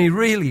hurt me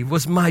really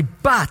was my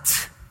butt.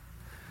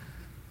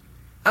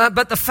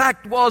 But the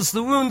fact was,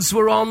 the wounds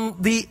were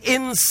on the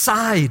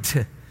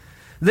inside.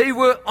 They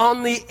were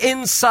on the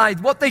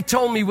inside. What they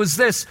told me was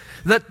this,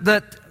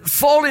 that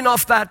falling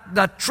off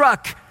that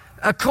truck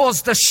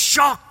caused a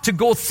shock to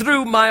go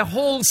through my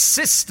whole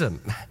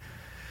system.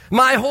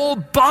 My whole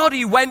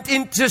body went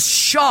into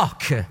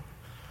shock.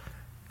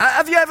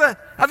 Have you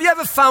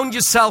ever found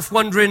yourself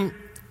wondering,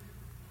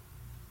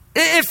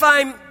 if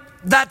I'm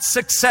that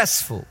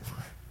successful,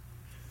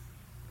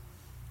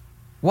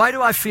 why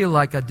do I feel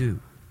like I do?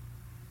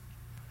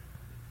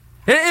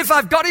 If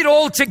I've got it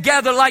all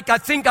together like I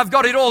think I've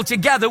got it all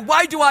together,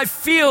 why do I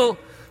feel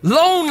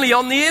lonely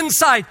on the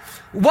inside?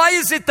 Why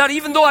is it that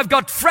even though I've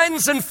got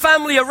friends and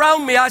family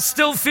around me, I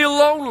still feel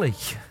lonely?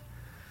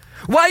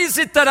 Why is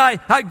it that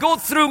I go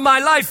through my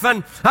life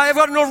and I've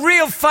got no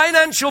real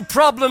financial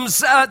problems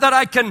that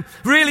I can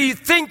really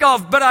think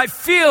of, but I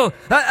feel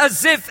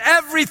as if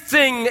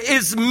everything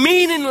is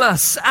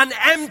meaningless and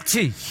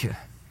empty?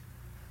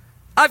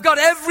 I've got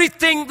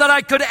everything that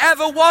I could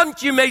ever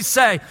want, you may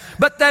say,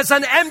 but there's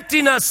an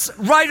emptiness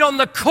right on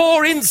the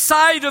core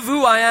inside of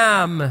who I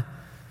am.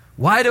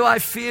 Why do I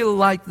feel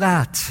like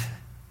that?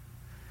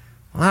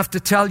 I have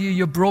to tell you,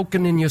 you're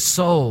broken in your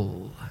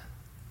soul.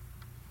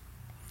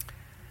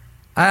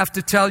 I have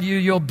to tell you,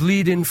 you're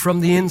bleeding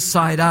from the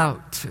inside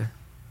out.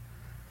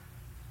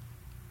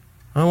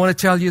 I want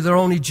to tell you that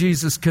only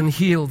Jesus can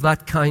heal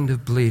that kind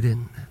of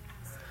bleeding.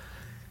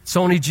 It's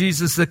only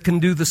Jesus that can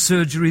do the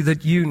surgery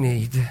that you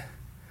need.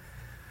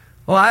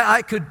 Well,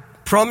 I could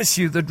promise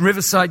you that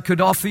Riverside could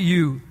offer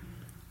you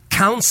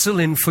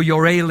counseling for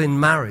your ailing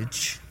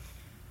marriage.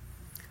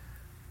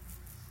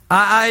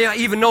 I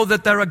even know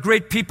that there are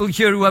great people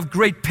here who have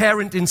great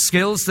parenting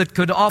skills that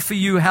could offer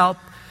you help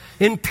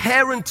in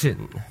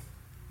parenting.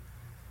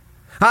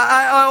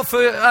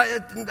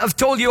 I've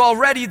told you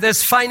already,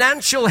 there's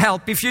financial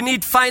help. If you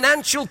need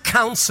financial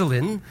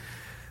counseling,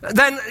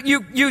 then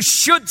you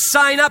should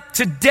sign up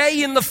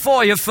today in the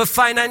foyer for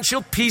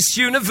Financial Peace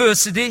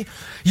University.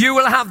 You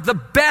will have the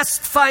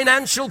best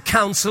financial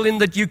counseling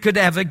that you could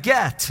ever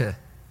get.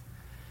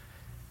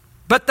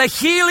 But the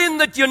healing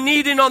that you're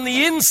needing on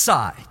the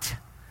inside,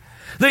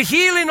 the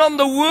healing on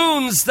the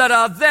wounds that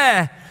are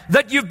there,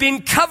 that you've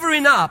been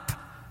covering up,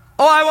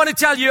 I want to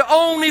tell you,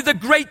 only the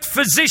great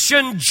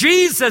physician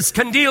Jesus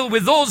can deal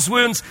with those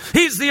wounds.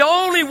 He's the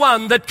only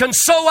one that can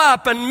sew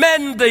up and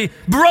mend the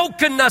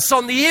brokenness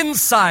on the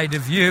inside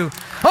of you.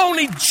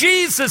 Only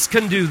Jesus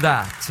can do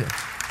that.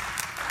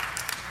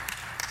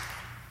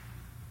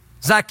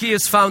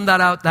 Zacchaeus found that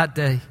out that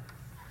day.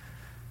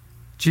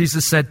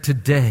 Jesus said,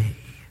 today,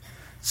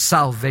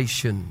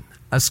 salvation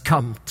has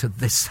come to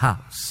this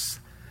house.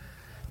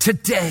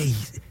 Today,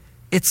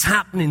 it's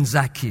happening,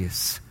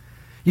 Zacchaeus.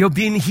 You're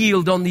being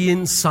healed on the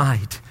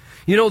inside.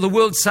 You know, the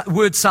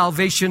word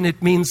salvation,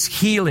 it means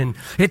healing.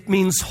 It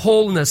means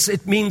wholeness.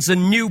 It means a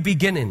new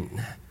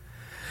beginning.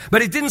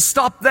 But it didn't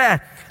stop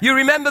there. You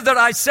remember that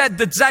I said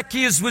that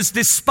Zacchaeus was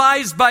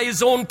despised by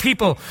his own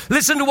people.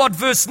 Listen to what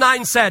verse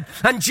 9 said.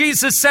 And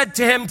Jesus said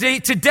to him,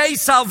 today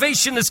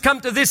salvation has come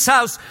to this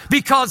house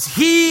because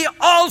he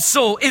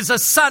also is a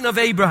son of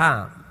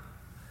Abraham.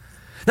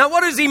 Now,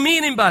 what is he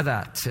meaning by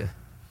that?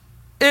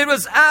 It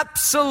was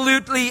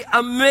absolutely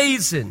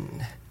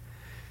amazing.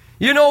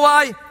 You know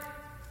why?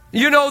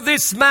 You know,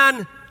 this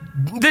man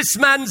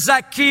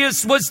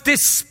Zacchaeus was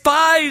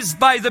despised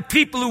by the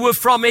people who were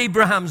from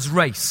Abraham's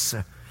race.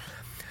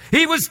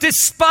 He was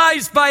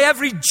despised by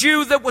every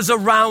Jew that was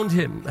around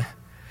him.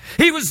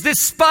 He was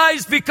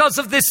despised because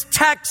of this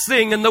tax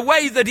thing and the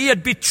way that he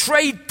had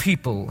betrayed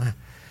people.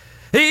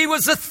 He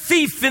was a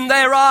thief in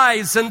their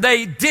eyes, and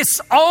they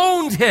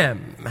disowned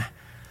him.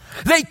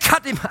 They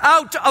cut him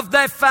out of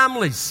their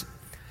families.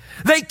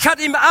 They cut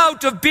him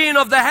out of being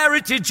of the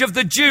heritage of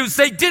the Jews.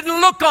 They didn't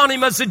look on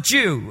him as a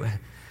Jew.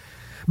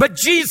 But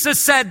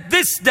Jesus said,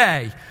 this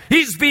day,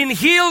 he's been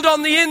healed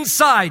on the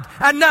inside,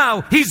 and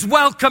now he's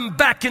welcome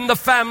back in the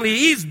family.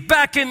 He's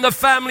back in the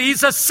family.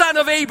 He's a son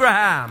of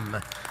Abraham.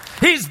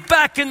 He's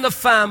back in the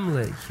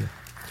family.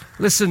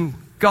 Listen,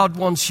 God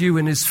wants you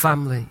in his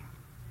family.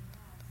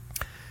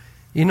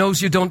 He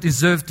knows you don't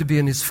deserve to be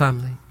in his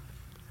family.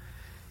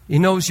 He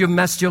knows you've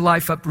messed your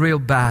life up real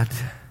bad.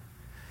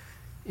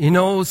 He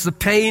knows the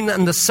pain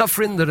and the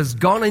suffering that has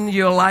gone into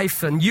your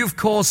life, and you've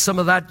caused some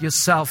of that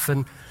yourself,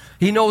 and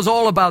he knows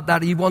all about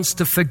that. He wants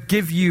to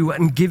forgive you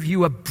and give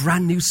you a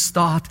brand new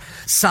start.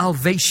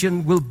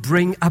 Salvation will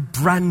bring a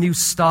brand new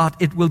start.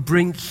 It will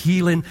bring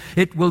healing.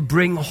 It will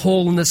bring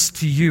wholeness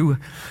to you.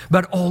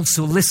 But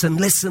also,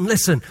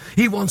 listen.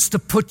 He wants to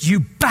put you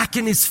back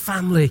in his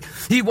family.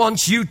 He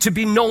wants you to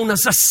be known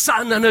as a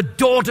son and a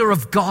daughter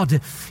of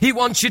God. He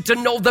wants you to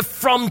know that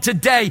from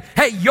today,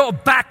 hey, you're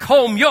back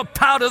home. You're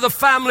part of the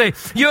family.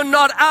 You're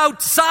not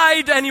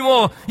outside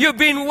anymore. You're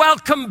being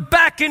welcomed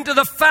back into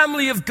the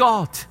family of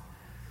God.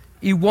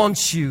 He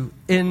wants you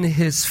in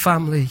his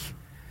family. He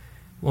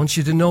wants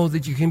you to know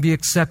that you can be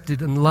accepted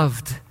and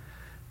loved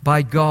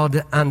by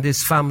God and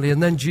his family.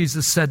 And then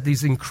Jesus said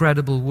these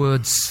incredible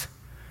words.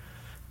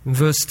 In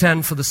verse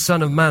 10, for the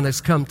Son of Man has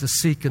come to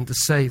seek and to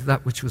save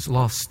that which was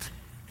lost.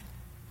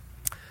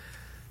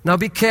 Now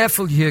be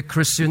careful here,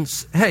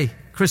 Christians. Hey,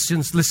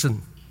 Christians,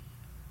 listen.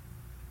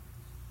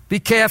 Be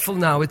careful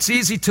now. It's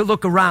easy to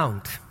look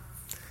around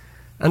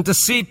and to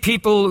see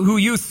people who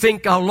you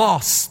think are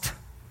lost.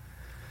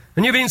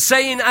 And you've been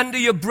saying under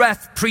your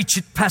breath, preach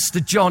it, Pastor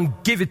John,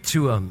 give it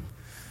to them.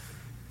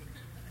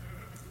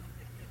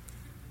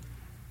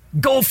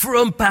 Go for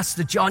them,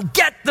 Pastor John,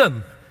 get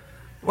them.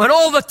 When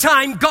all the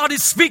time God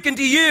is speaking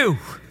to you.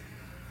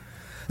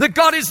 That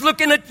God is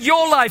looking at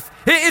your life.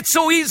 It's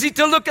so easy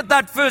to look at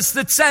that verse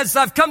that says,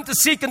 I've come to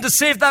seek and to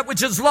save that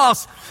which is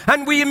lost.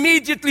 And we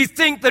immediately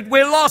think that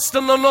we're lost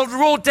and on the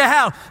road to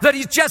hell. That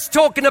he's just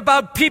talking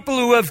about people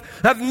who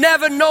have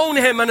never known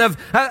him and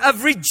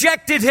have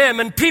rejected him.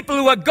 And people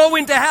who are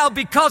going to hell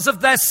because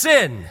of their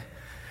sin.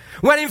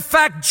 When in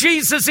fact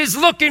Jesus is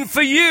looking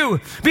for you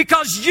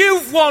because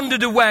you've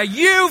wandered away.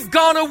 You've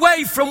gone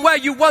away from where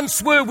you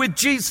once were with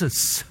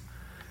Jesus.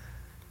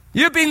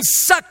 You've been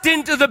sucked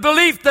into the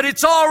belief that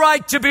it's all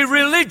right to be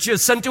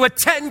religious and to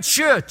attend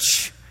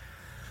church,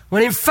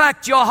 when in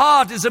fact your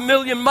heart is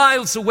 1,000,000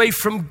 miles away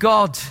from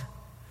God.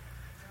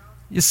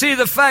 You see,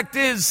 the fact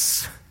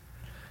is,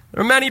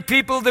 there are many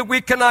people that we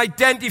can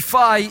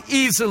identify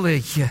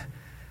easily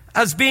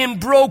as being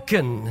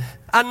broken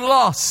and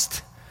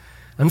lost,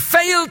 and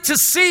fail to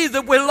see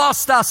that we're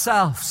lost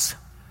ourselves.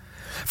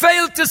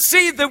 Fail to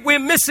see that we're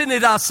missing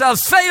it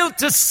ourselves. Fail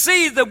to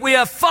see that we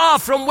are far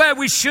from where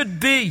we should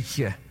be.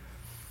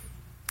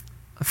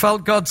 I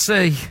felt God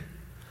say,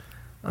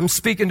 I'm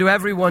speaking to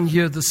everyone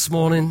here this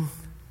morning,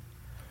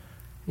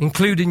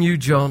 including you,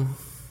 John.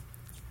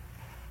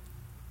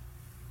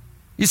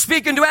 You're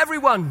speaking to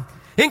everyone,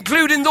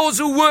 including those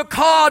who work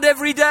hard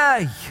every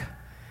day,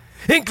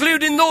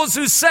 including those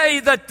who say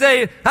that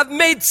they have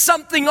made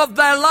something of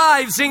their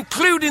lives,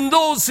 including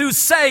those who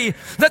say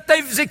that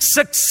they've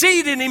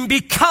succeeded in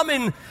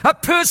becoming a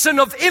person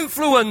of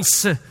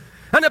influence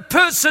and a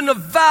person of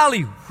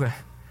value.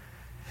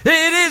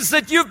 It is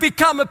that you've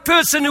become a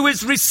person who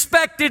is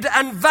respected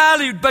and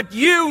valued, but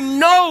you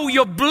know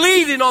you're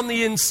bleeding on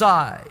the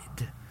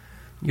inside.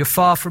 You're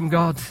far from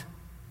God.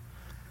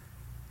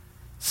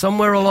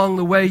 Somewhere along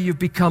the way you've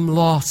become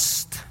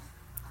lost.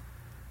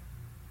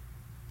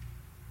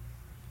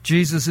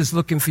 Jesus is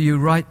looking for you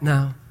right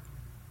now.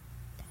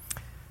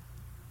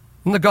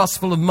 In the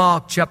Gospel of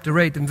Mark, chapter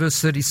 8 and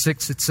verse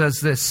 36, it says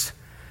this,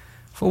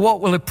 "For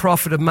what will it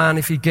profit a man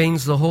if he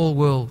gains the whole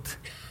world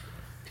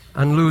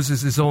and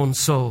loses his own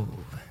soul?"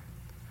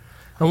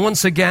 And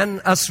once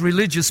again, us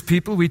religious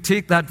people, we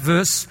take that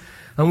verse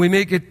and we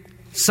make it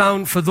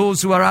sound for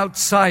those who are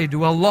outside,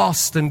 who are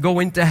lost and go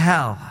into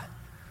hell.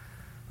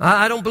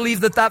 I don't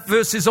believe that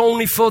verse is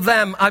only for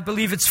them. I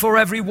believe it's for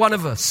every one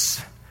of us.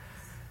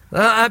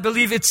 I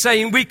believe it's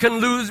saying we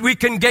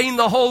can gain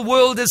the whole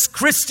world as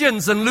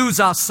Christians and lose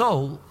our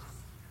soul.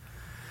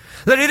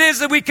 That it is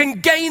that we can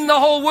gain the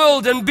whole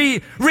world and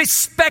be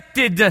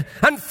respected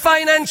and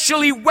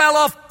financially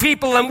well-off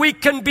people, and we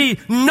can be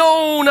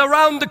known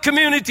around the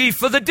community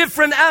for the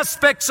different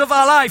aspects of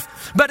our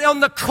life. But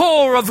on the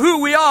core of who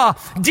we are,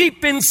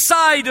 deep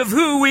inside of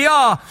who we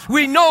are,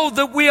 we know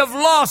that we have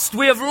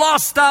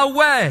lost our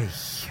way.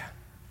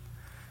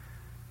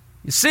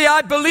 You see,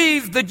 I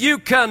believe that you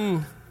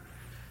can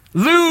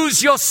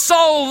lose your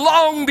soul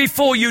long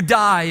before you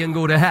die and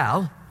go to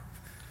hell.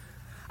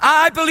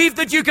 I believe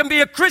that you can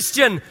be a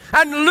Christian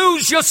and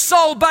lose your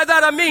soul. By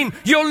that I mean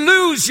you'll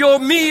lose your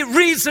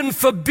reason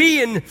for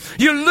being.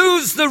 You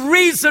lose the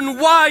reason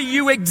why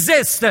you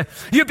exist.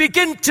 You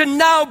begin to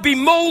now be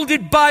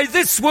molded by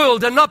this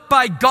world and not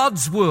by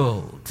God's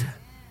world.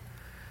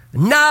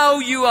 Now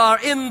you are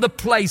in the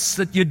place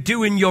that you're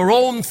doing your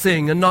own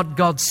thing and not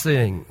God's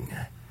thing.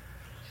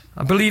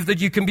 I believe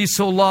that you can be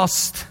so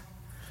lost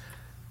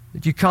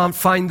that you can't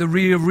find the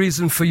real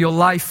reason for your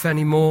life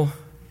anymore.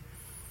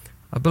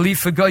 I believe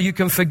for God you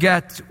can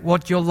forget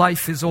what your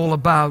life is all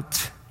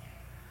about.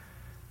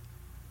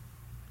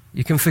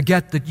 You can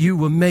forget that you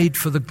were made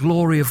for the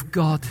glory of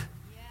God.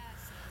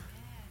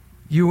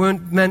 You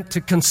weren't meant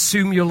to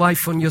consume your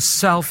life on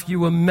yourself. You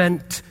were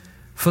meant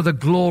for the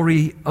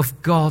glory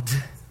of God.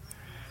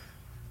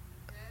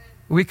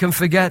 We can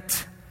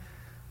forget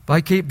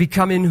by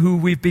becoming who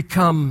we've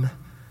become.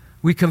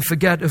 We can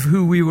forget of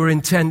who we were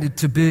intended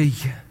to be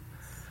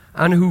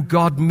and who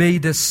God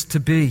made us to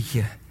be.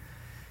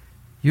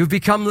 You've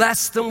become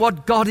less than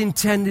what God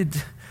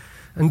intended,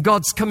 and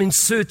God's coming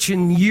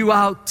searching you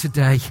out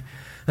today.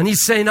 And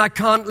He's saying, I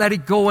can't let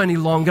it go any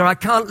longer. I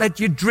can't let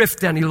you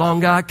drift any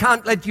longer. I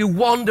can't let you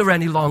wander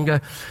any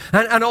longer.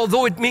 And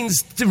although it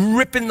means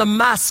ripping the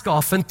mask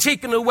off and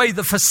taking away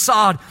the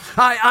facade,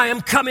 I am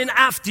coming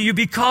after you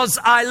because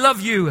I love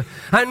you.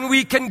 And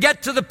we can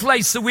get to the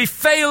place that we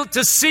fail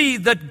to see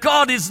that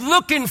God is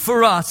looking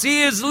for us.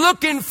 He is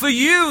looking for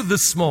you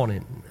this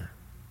morning.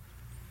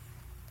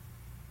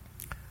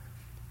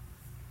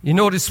 You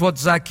notice what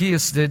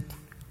Zacchaeus did?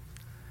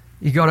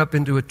 He got up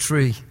into a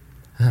tree.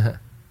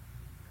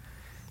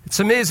 It's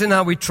amazing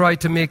how we try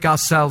to make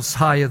ourselves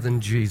higher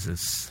than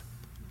Jesus.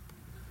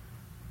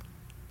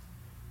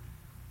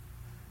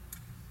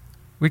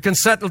 We can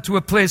settle to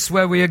a place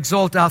where we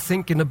exalt our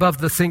thinking above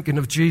the thinking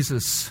of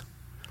Jesus.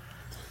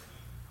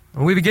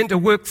 And we begin to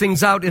work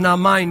things out in our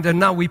mind, and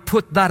now we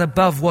put that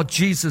above what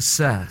Jesus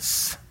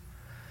says.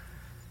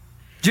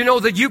 Do you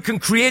know that you can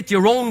create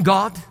your own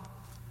God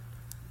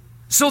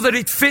so that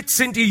it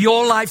fits into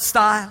your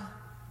lifestyle?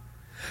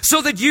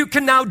 So that you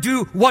can now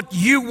do what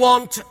you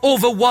want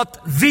over what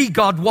the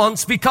God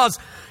wants, because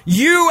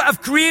you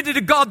have created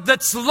a God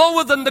that's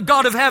lower than the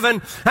God of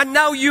heaven, and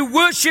now you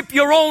worship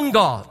your own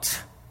God.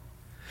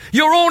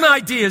 Your own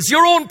ideas,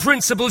 your own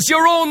principles,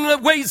 your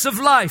own ways of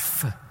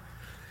life.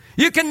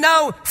 You can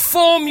now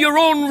form your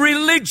own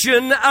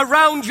religion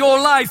around your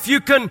life.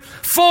 You can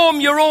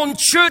form your own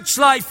church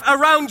life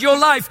around your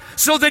life,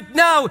 so that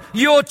now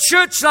your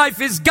church life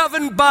is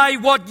governed by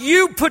what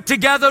you put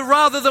together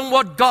rather than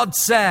what God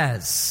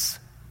says.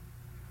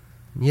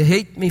 You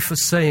hate me for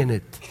saying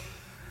it,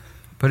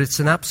 but it's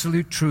an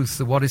absolute truth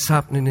of what is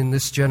happening in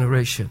this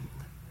generation.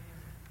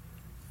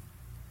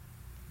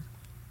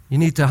 You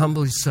need to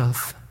humble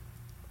yourself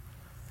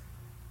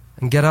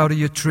and get out of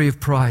your tree of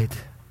pride.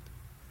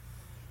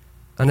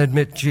 And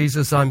admit,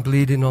 Jesus, I'm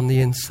bleeding on the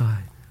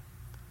inside.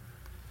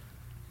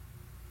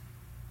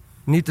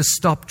 You need to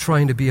stop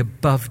trying to be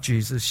above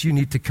Jesus. You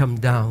need to come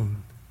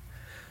down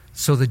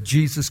so that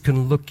Jesus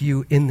can look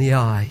you in the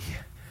eye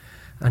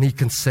and he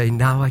can say,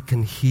 now I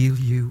can heal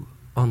you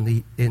on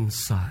the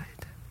inside.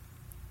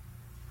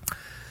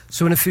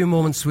 So in a few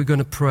moments we're going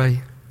to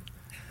pray.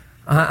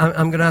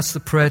 I'm going to ask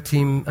the prayer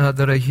team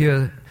that are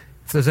here,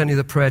 if there's any of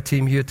the prayer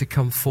team here, to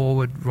come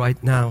forward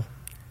right now.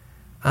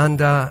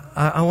 And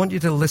I want you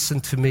to listen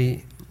to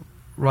me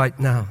right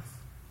now.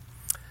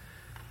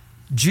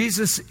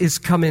 Jesus is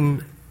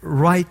coming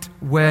right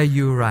where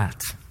you're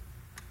at.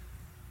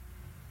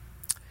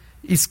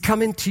 He's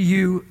coming to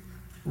you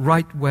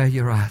right where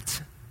you're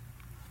at.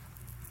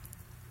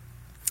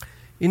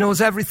 He knows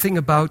everything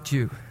about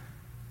you.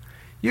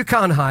 You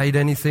can't hide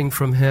anything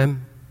from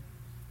him.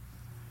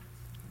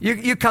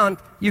 You can't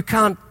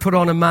put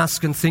on a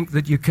mask and think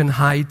that you can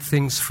hide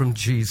things from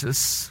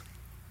Jesus.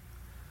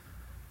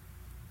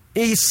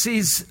 He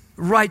sees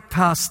right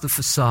past the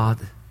facade.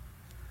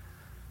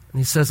 And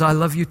he says, I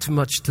love you too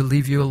much to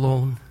leave you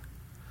alone.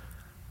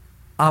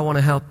 I want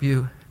to help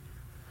you.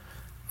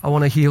 I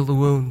want to heal the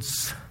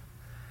wounds.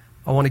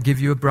 I want to give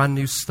you a brand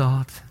new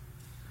start.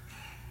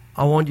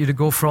 I want you to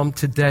go from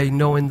today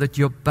knowing that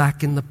you're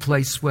back in the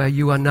place where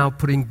you are now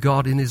putting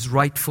God in his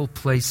rightful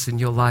place in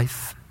your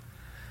life.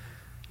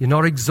 You're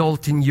not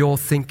exalting your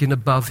thinking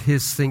above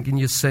his thinking.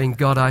 You're saying,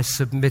 God, I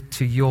submit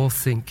to your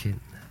thinking.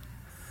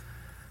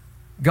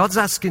 God's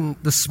asking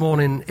this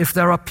morning if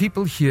there are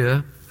people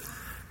here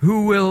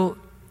who will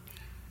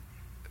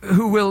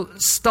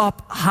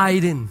stop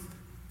hiding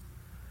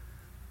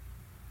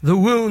the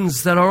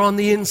wounds that are on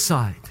the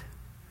inside.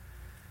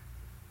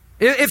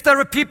 If there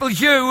are people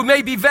here who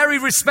may be very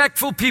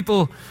respectful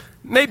people,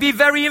 may be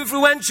very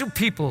influential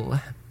people,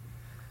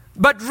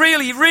 but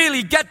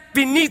really get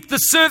beneath the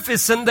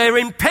surface and they're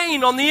in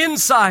pain on the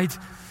inside.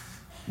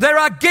 There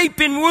are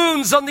gaping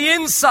wounds on the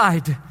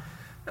inside.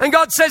 And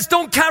God says,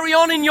 don't carry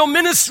on in your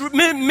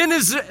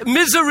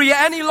misery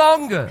any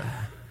longer.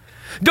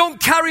 Don't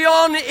carry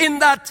on in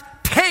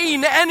that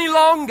pain any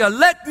longer.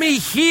 Let me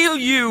heal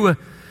you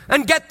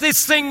and get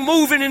this thing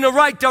moving in the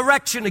right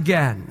direction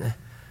again.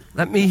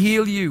 Let me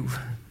heal you.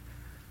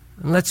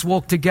 And let's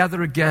walk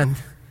together again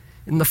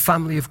in the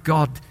family of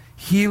God.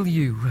 Heal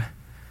you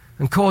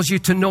and cause you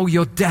to know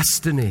your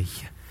destiny.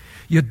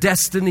 Your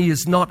destiny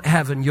is not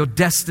heaven. Your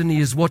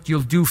destiny is what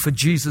you'll do for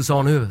Jesus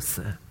on earth.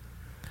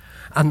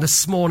 And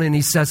this morning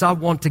he says, I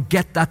want to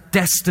get that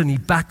destiny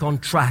back on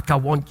track. I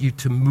want you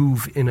to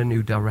move in a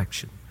new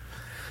direction.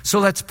 So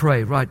let's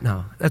pray right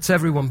now. Let's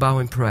everyone bow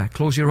in prayer.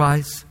 Close your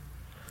eyes.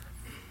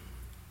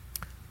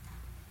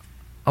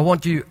 I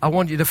want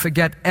you to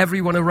forget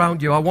everyone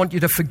around you. I want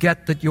you to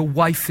forget that your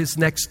wife is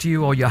next to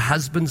you or your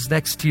husband's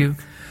next to you.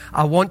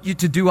 I want you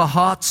to do a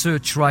heart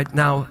search right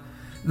now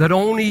that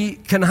only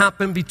can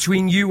happen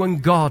between you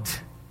and God.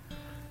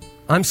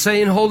 I'm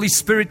saying, Holy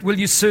Spirit, will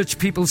you search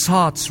people's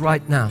hearts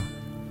right now?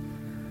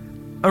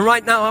 And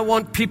right now, I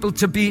want people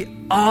to be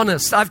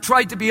honest. I've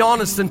tried to be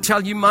honest and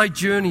tell you my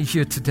journey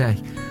here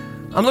today.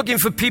 I'm looking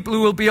for people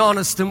who will be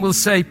honest and will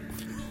say,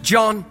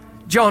 John,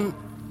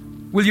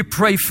 will you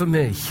pray for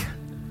me?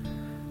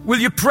 Will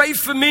you pray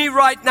for me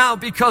right now?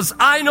 Because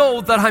I know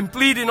that I'm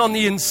bleeding on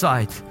the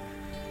inside.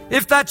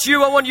 If that's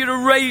you, I want you to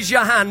raise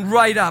your hand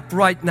right up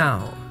right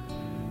now.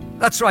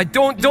 That's right.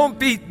 Don't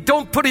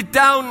put it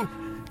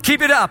down.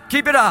 Keep it up.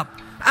 Keep it up.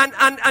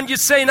 And you're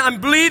saying, I'm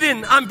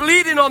bleeding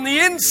on the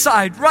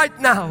inside right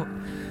now.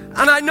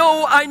 And I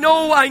know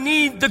I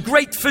need the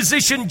great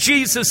physician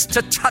Jesus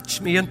to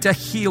touch me and to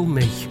heal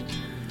me.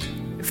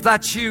 If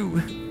that's you,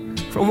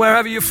 from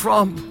wherever you're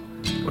from,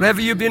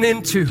 whatever you've been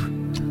into,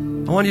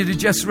 I want you to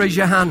just raise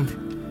your hand.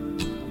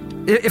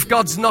 If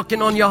God's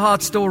knocking on your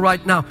heart's door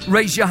right now,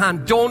 raise your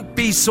hand. Don't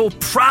be so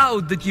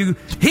proud that you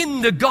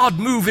hinder God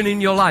moving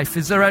in your life.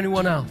 Is there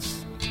anyone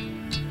else?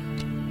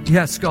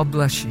 Yes, God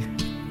bless you.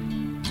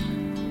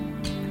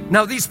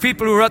 Now, these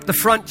people who are at the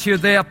front here,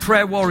 they are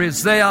prayer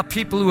warriors. They are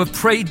people who have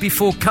prayed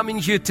before coming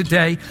here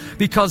today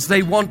because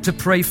they want to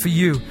pray for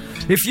you.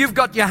 If you've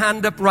got your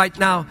hand up right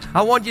now,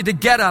 I want you to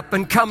get up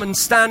and come and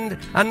stand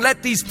and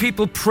let these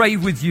people pray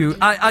with you.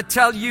 I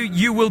tell you,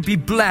 you will be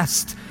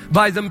blessed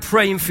by them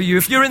praying for you.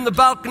 If you're in the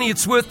balcony,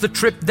 it's worth the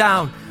trip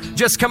down.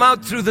 Just come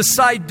out through the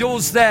side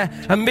doors there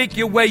and make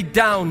your way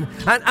down,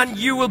 and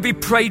you will be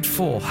prayed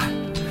for.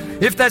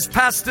 If there's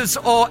pastors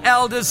or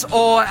elders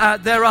or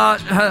there are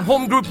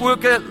home group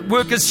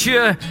workers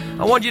here,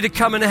 I want you to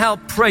come and help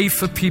pray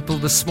for people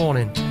this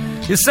morning.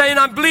 You're saying,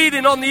 I'm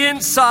bleeding on the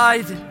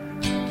inside.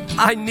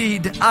 I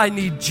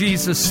need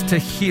Jesus to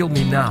heal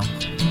me now.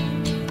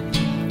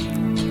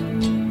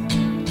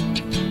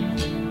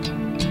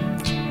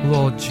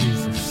 Lord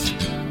Jesus.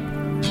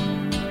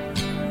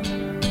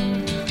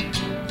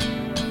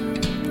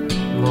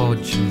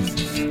 Lord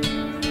Jesus.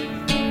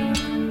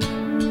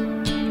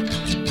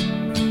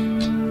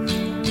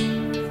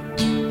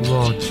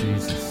 Lord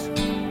Jesus.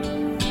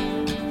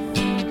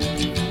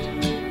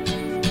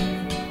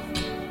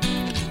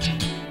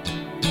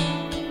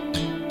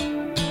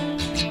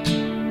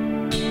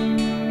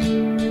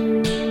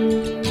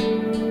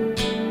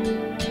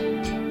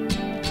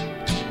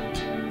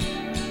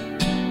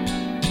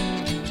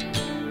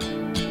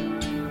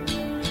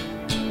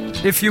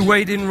 If you're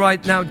waiting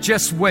right now,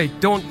 just wait.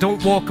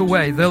 Don't walk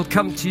away. They'll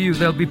come to you.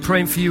 They'll be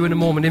praying for you in a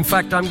moment. In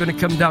fact, I'm going to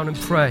come down and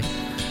pray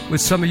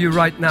with some of you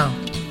right now.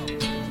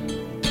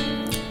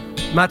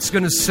 Matt's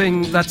going to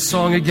sing that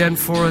song again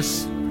for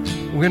us.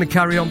 We're going to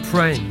carry on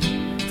praying.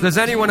 If there's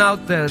anyone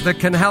out there that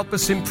can help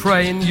us in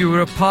praying, you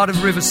are a part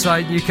of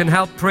Riverside and you can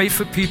help pray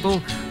for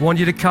people, I want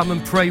you to come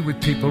and pray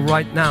with people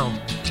right now.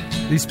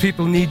 These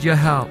people need your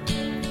help.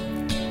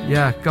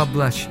 Yeah, God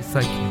bless you.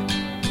 Thank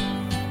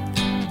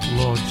you.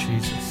 Lord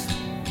Jesus.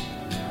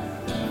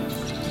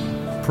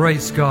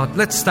 Praise God.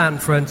 Let's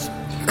stand, friends.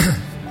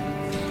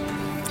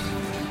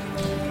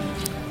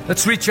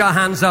 Let's reach our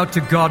hands out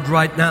to God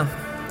right now.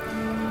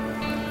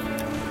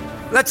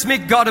 Let's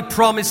make God a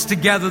promise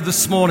together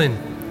this morning.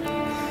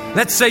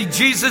 Let's say,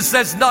 Jesus,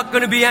 there's not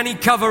going to be any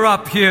cover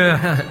up here.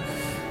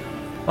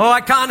 Oh,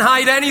 I can't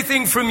hide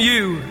anything from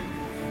you.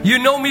 You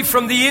know me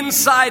from the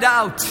inside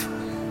out.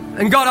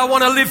 And God, I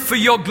want to live for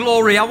your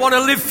glory. I want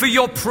to live for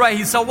your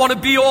praise. I want to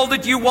be all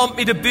that you want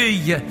me to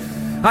be.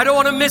 I don't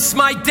want to miss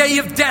my day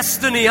of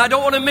destiny. I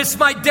don't want to miss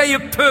my day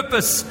of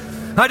purpose.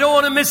 I don't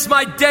want to miss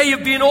my day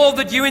of being all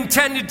that you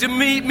intended to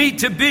me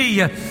to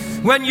be.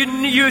 When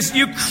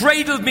you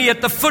cradled me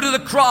at the foot of the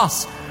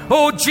cross.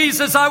 Oh,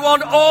 Jesus, I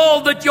want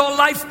all that your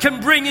life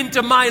can bring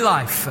into my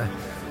life.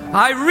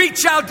 I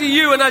reach out to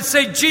you and I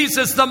say,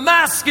 Jesus, the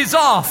mask is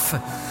off.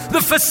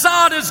 The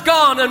facade is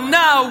gone, and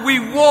now we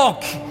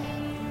walk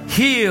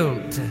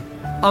healed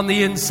on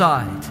the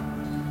inside.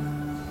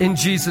 In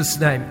Jesus'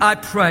 name, I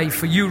pray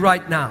for you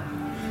right now.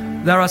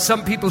 There are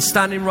some people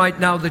standing right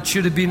now that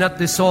should have been at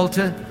this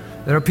altar.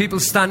 There are people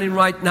standing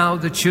right now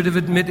that should have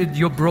admitted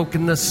your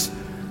brokenness.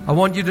 I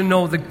want you to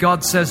know that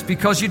God says,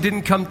 because you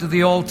didn't come to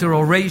the altar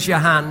or raise your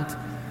hand,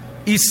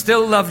 He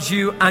still loves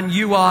you and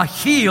you are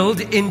healed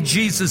in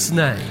Jesus'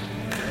 name.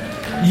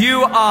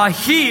 You are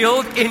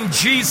healed in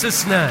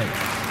Jesus' name.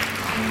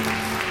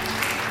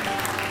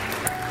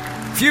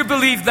 If you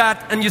believe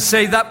that and you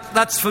say,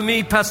 that's for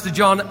me, Pastor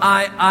John,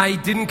 I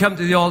didn't come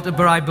to the altar,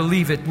 but I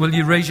believe it. Will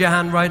you raise your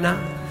hand right now?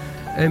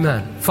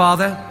 Amen.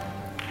 Father,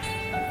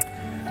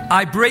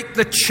 I break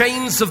the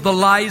chains of the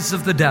lies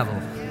of the devil.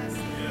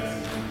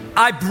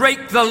 I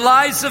break the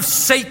lies of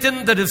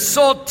Satan that have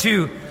sought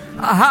to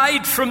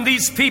hide from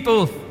these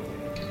people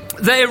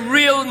their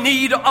real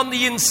need on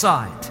the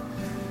inside.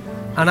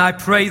 And I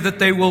pray that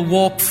they will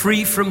walk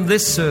free from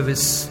this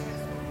service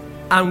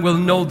and will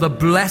know the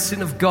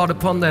blessing of God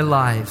upon their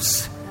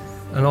lives.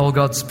 And all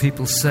God's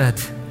people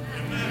said,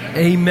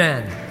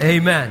 Amen.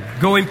 Amen.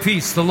 Go in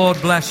peace. The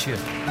Lord bless you.